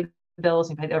you got to pay the bills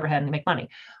and pay the overhead and make money.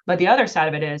 But the other side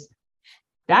of it is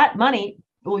that money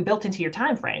will be built into your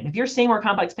time frame. If you're seeing more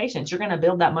complex patients, you're going to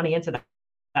build that money into that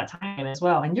time as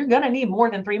well. And you're going to need more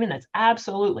than 3 minutes.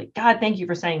 Absolutely. God, thank you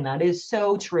for saying that. It is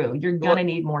so true. You're going to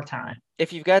need more time.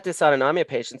 If you've got dysautonomia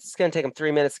patients, it's going to take them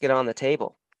 3 minutes to get on the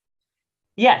table.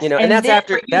 Yes. And that's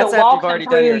after you've already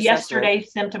done your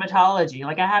yesterday's symptomatology.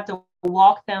 Like, I have to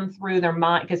walk them through their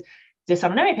mind, because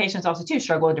dysautonomia patients also too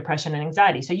struggle with depression and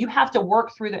anxiety. So you have to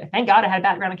work through thank God I had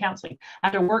background in counseling. I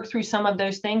have to work through some of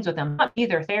those things with them, not be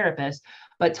their therapist,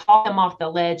 but talk them off the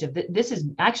ledge of this is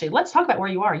actually, let's talk about where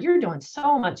you are. You're doing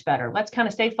so much better. Let's kind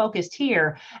of stay focused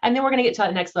here. And then we're going to get to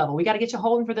that next level. We got to get you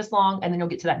holding for this long, and then you'll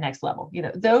get to that next level.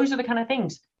 Those are the kind of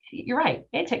things. You're right.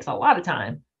 It takes a lot of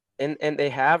time. And they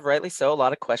have, rightly so, a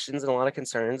lot of questions and a lot of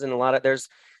concerns and a lot of, there's,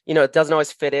 it doesn't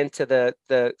always fit into the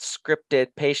scripted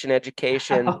patient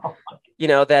education,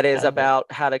 that is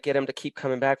about how to get them to keep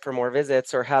coming back for more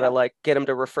visits, or how to like get them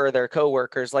to refer their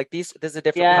coworkers. Like this is a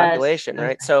different population,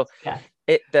 right? So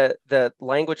the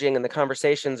languaging and the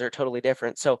conversations are totally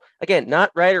different. So again,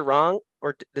 not right or wrong,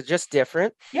 or they're just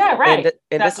different. Yeah, right.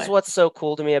 And this is what's so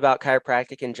cool to me about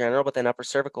chiropractic in general, but then upper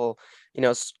cervical,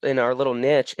 in our little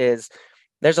niche, is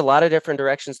there's a lot of different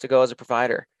directions to go as a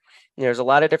provider. There's a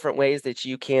lot of different ways that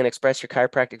you can express your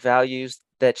chiropractic values,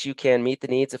 that you can meet the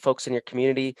needs of folks in your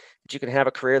community, that you can have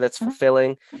a career that's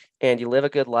fulfilling, and you live a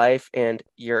good life, and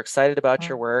you're excited about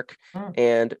your work,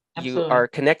 and you are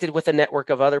connected with a network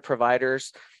of other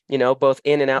providers, both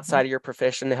in and outside of your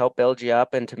profession, to help build you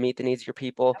up and to meet the needs of your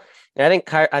people. And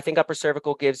I think upper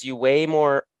cervical gives you way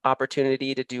more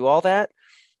opportunity to do all that.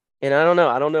 And I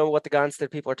don't know what the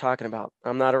Gonstead people are talking about.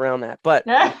 I'm not around that, but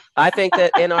I think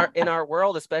that in our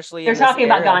world, especially they're talking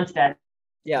about Gonstead.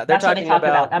 Yeah, they're talking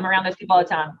about. I'm around those people all the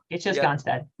time. It's just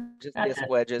Gonstead. Just disc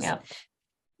wedges. Yeah.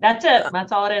 That's it.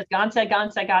 That's all it is.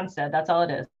 Gonstead. That's all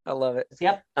it is. I love it.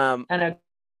 Yep. I know.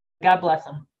 God bless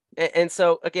them. And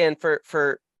so again,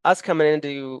 for us coming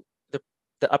into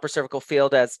the upper cervical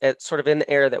field as sort of in the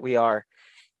era that we are,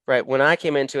 right? When I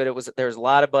came into it, there was a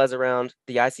lot of buzz around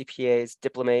the ICPA's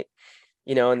Diplomate,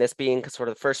 and this being sort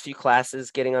of the first few classes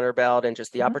getting on our belt, and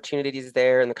just the opportunities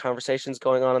there and the conversations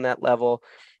going on that level.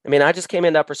 I mean, I just came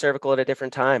into upper cervical at a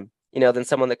different time, than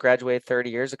someone that graduated 30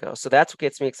 years ago. So that's what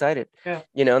gets me excited,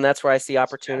 and that's where I see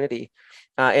opportunity.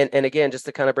 And again, just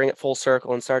to kind of bring it full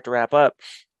circle and start to wrap up,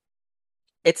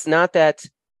 it's not that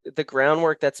the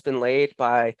groundwork that's been laid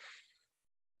by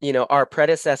our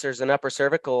predecessors in upper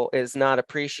cervical is not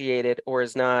appreciated or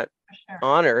is not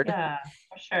honored. Yeah,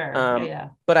 for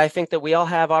sure. But I think that we all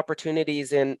have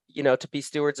opportunities to be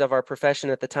stewards of our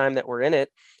profession at the time that we're in it,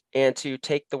 and to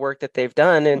take the work that they've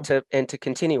done and to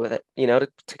continue with it,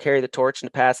 to carry the torch and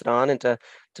to pass it on, and to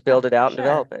build it out and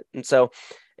develop it. And so,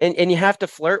 and you have to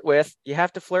flirt with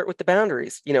the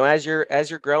boundaries, as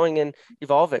you're growing and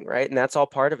evolving, right? And that's all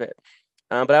part of it.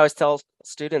 But I always tell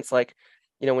students, like,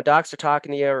 when docs are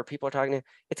talking to you or people are talking to you,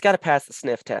 it's got to pass the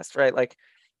sniff test, right? Like,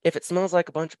 if it smells like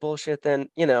a bunch of bullshit, then,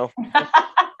 it's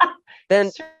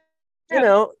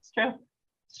true.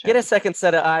 Get a second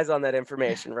set of eyes on that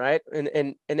information, right?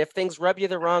 And if things rub you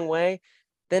the wrong way,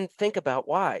 then think about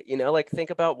why, think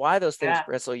about why those things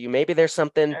bristle you. Maybe there's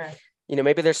something,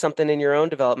 maybe there's something in your own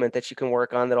development that you can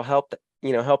work on that'll help,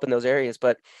 help in those areas.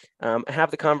 But have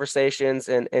the conversations,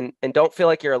 and don't feel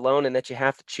like you're alone and that you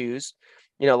have to choose.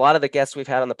 A lot of the guests we've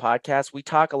had on the podcast, we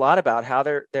talk a lot about how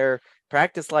their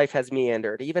practice life has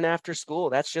meandered, even after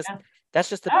school. That's just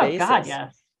the basics. God,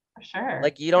 yes, for sure.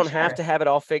 Like, you don't have to have it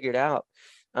all figured out.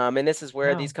 And this is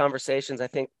where these conversations, I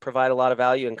think, provide a lot of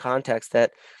value and context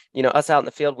that, us out in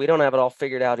the field, we don't have it all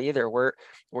figured out either. We're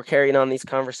carrying on these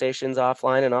conversations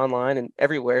offline and online and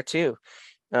everywhere too.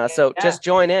 So just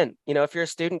join in. If you're a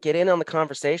student, get in on the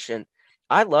conversation.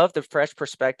 I love the fresh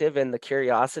perspective and the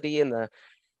curiosity and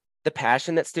the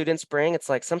passion that students bring. It's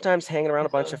like, sometimes hanging around a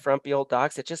bunch of frumpy old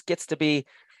docs, it just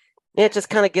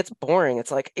kind of gets boring.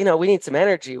 It's like, we need some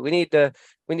energy. We need to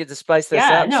spice this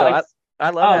up. No, so I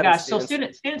love having students.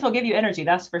 So students will give you energy.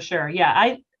 That's for sure.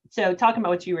 Yeah. So talking about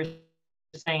what you were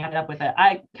saying, up with it,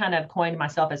 I kind of coined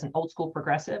myself as an old school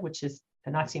progressive, which is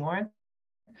an oxymoron.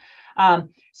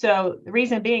 So the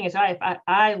reason being is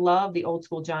I love the old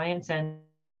school giants, and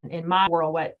in my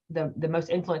world, what the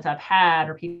most influence I've had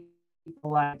are people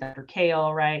like Dr.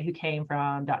 Kale, right, who came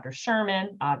from Dr.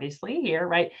 Sherman, obviously here,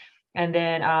 right, and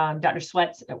then Dr.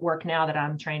 Sweat's at work now that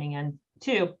I'm training in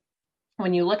too.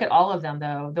 When you look at all of them,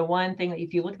 though, the one thing that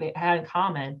if you look at they had in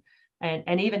common,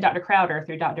 and even Dr. Crowder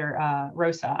through Dr.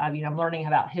 Rosa, I'm learning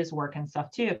about his work and stuff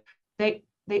too. They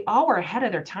all were ahead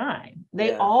of their time.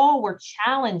 They all were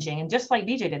challenging, and just like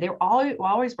BJ did, they were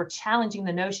always were challenging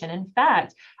the notion. In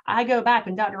fact, I go back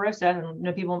when Dr. Rosa, and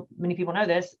many people know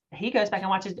this, he goes back and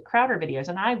watches the Crowder videos,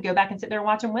 and I go back and sit there and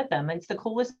watch them with them. It's the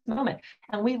coolest moment.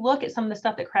 And we look at some of the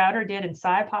stuff that Crowder did in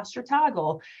side posture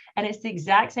toggle, and it's the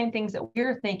exact same things that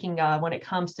we're thinking of when it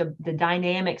comes to the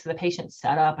dynamics of the patient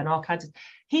setup and all kinds of.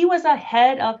 He was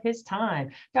ahead of his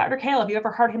time. Dr. Kale, have you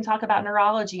ever heard him talk about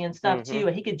neurology and stuff too?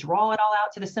 And he could draw it all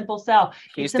out to the simple cell.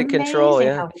 Houston control,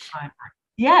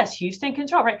 Yes, Houston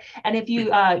control, right? And if you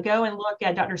go and look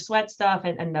at Dr. Sweat stuff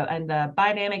and the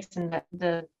biodynamics and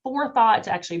the forethought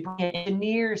to actually bring in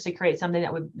engineers to create something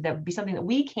that would be something that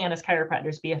we can as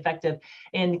chiropractors be effective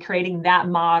in creating that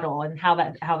model and how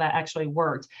that actually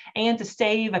works, and to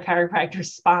save a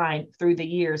chiropractor's spine through the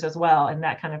years as well, and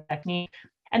that kind of technique.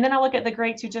 And then I look at the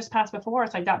greats who just passed before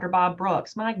us, like Dr. Bob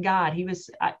Brooks. My God, he was,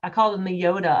 I called him the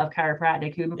Yoda of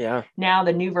chiropractic, who now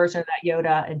the new version of that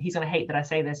Yoda, and he's going to hate that I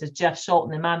say this, is Jeff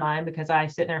Schulten in my mind, because I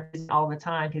sit there all the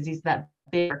time because he's that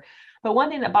bigger. But one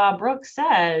thing that Bob Brooks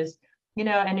says,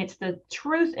 and it's the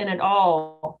truth in it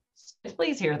all,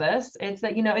 please hear this. It's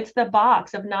that, it's the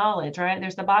box of knowledge, right?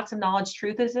 There's the box of knowledge,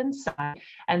 truth is inside,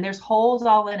 and there's holes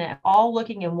all in it, all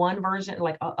looking in one version,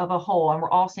 like of a whole, and we're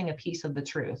all seeing a piece of the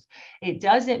truth. It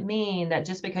doesn't mean that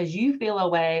just because you feel a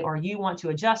way or you want to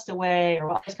adjust a way or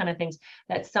all those kind of things,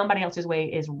 that somebody else's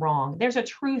way is wrong. There's a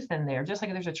truth in there, just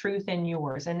like there's a truth in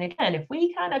yours. And again, if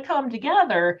we kind of come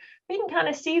together, we can kind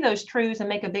of see those truths and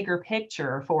make a bigger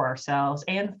picture for ourselves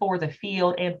and for the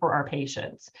field and for our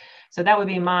patients. So that would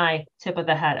be my tip of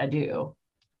the hat adieu.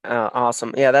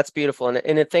 Awesome. Yeah, that's beautiful.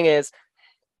 And the thing is,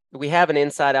 we have an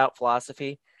inside out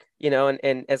philosophy,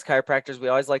 and as chiropractors, we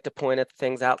always like to point at the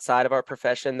things outside of our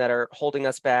profession that are holding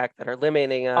us back, that are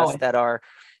limiting us, that are,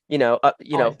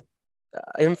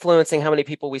 influencing how many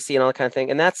people we see and all that kind of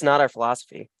thing. And that's not our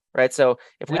philosophy, right? So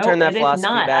if we turn that philosophy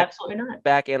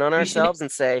back in on ourselves and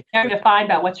say, define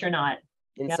about what you're not.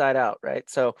 Inside out, right?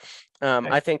 So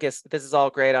I think this is all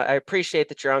great. I appreciate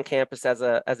that you're on campus as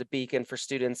a beacon for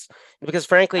students, because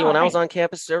frankly, when I was on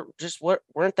campus, there just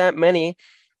weren't that many,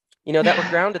 that were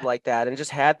grounded like that and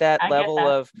just had that level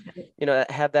of,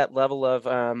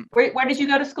 Where did you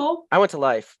go to school? I went to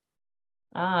Life.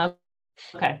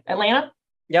 Okay. Atlanta?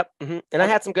 Yep. Mm-hmm. And I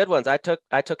had some good ones. I took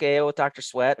AO with Dr.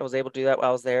 Sweat. I was able to do that while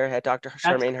I was there. I had Dr.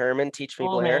 Charmaine Herman teach me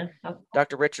Blair.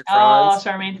 Dr. Richard Franz. Oh,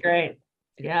 Charmaine's great.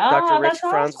 Yeah, Dr. Richard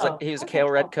Franz he was a Kale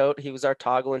Redcoat. He was our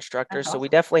toggle instructor. That's so awesome. we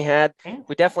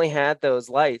definitely had those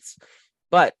lights.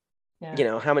 But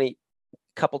how many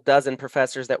couple dozen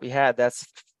professors that we had? That's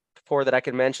 4 that I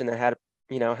could mention that had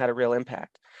a real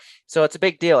impact. So it's a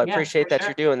big deal. I appreciate that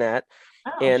you're doing that.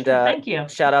 Oh, and thank you.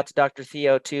 Shout out to Dr.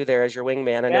 Theo too there as your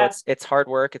wingman. I know it's hard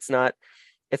work. It's not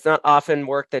often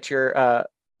work that you're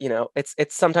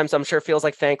it's sometimes I'm sure feels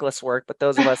like thankless work, but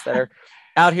those of us that are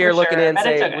out here looking in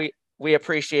say we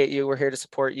appreciate you. We're here to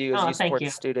support you as you support the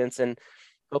students, and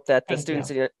hope that the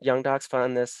students and young docs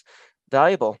find this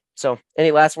valuable. So any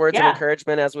last words of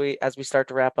encouragement as we start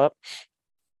to wrap up?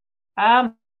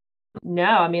 No,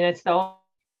 I mean, it's the whole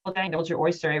thing. Build your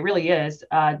oyster. It really is.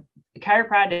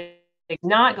 Chiropractic is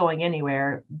not going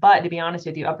anywhere, but to be honest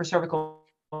with you, upper cervical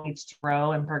needs to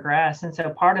grow and progress. And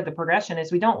so part of the progression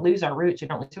is we don't lose our roots. We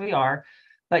don't lose who we are.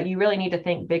 But you really need to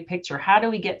think big picture. How do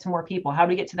we get to more people? How do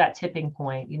we get to that tipping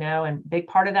point? And big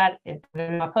part of that,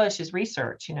 my push is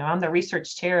research. I'm the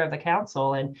research chair of the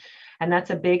council, and that's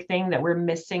a big thing that we're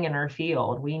missing in our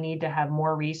field. We need to have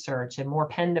more research and more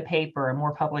pen to paper and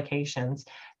more publications.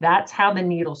 That's how the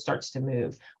needle starts to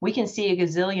move. We can see a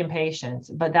gazillion patients,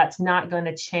 but that's not going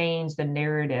to change the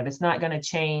narrative. It's not going to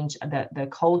change the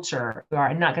culture,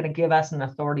 and not going to give us an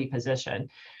authority position.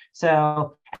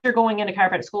 So if you're going into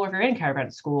chiropractic school, or if you're in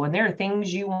chiropractic school and there are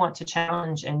things you want to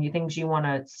challenge and things you want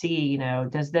to see,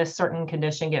 does this certain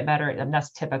condition get better? And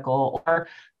that's typical. Or,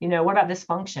 what about this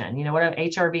function? What about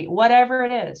HRV? Whatever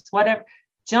it is,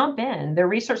 jump in. The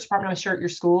research department, I'm sure at your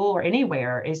school or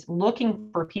anywhere, is looking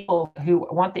for people who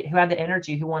have the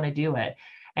energy, who want to do it.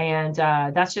 And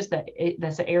that's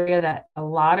that's an area that a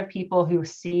lot of people who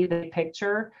see the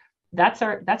picture, that's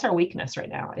our weakness right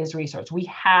now, is research. We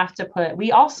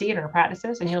all see it in our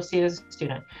practices, and you'll see it as a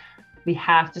student. We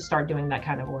have to start doing that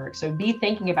kind of work. So be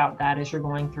thinking about that as you're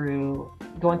going through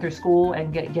school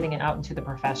and getting it out into the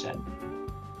profession.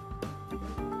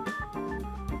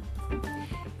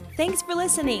 Thanks for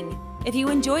listening. If you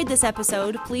enjoyed this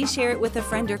episode, please share it with a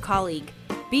friend or colleague.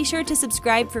 Be sure to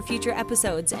subscribe for future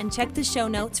episodes and check the show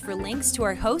notes for links to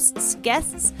our hosts,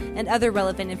 guests, and other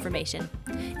relevant information.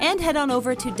 And head on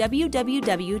over to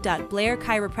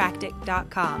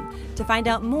www.blairchiropractic.com to find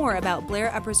out more about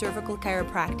Blair Upper Cervical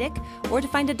Chiropractic, or to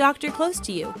find a doctor close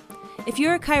to you. If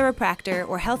you're a chiropractor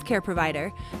or healthcare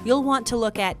provider, you'll want to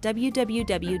look at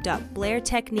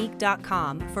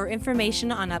www.blairtechnique.com for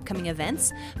information on upcoming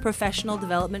events, professional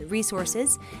development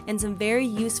resources, and some very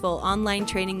useful online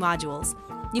training modules.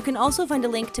 You can also find a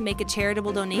link to make a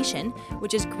charitable donation,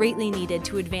 which is greatly needed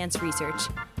to advance research.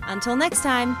 Until next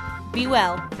time, be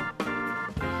well.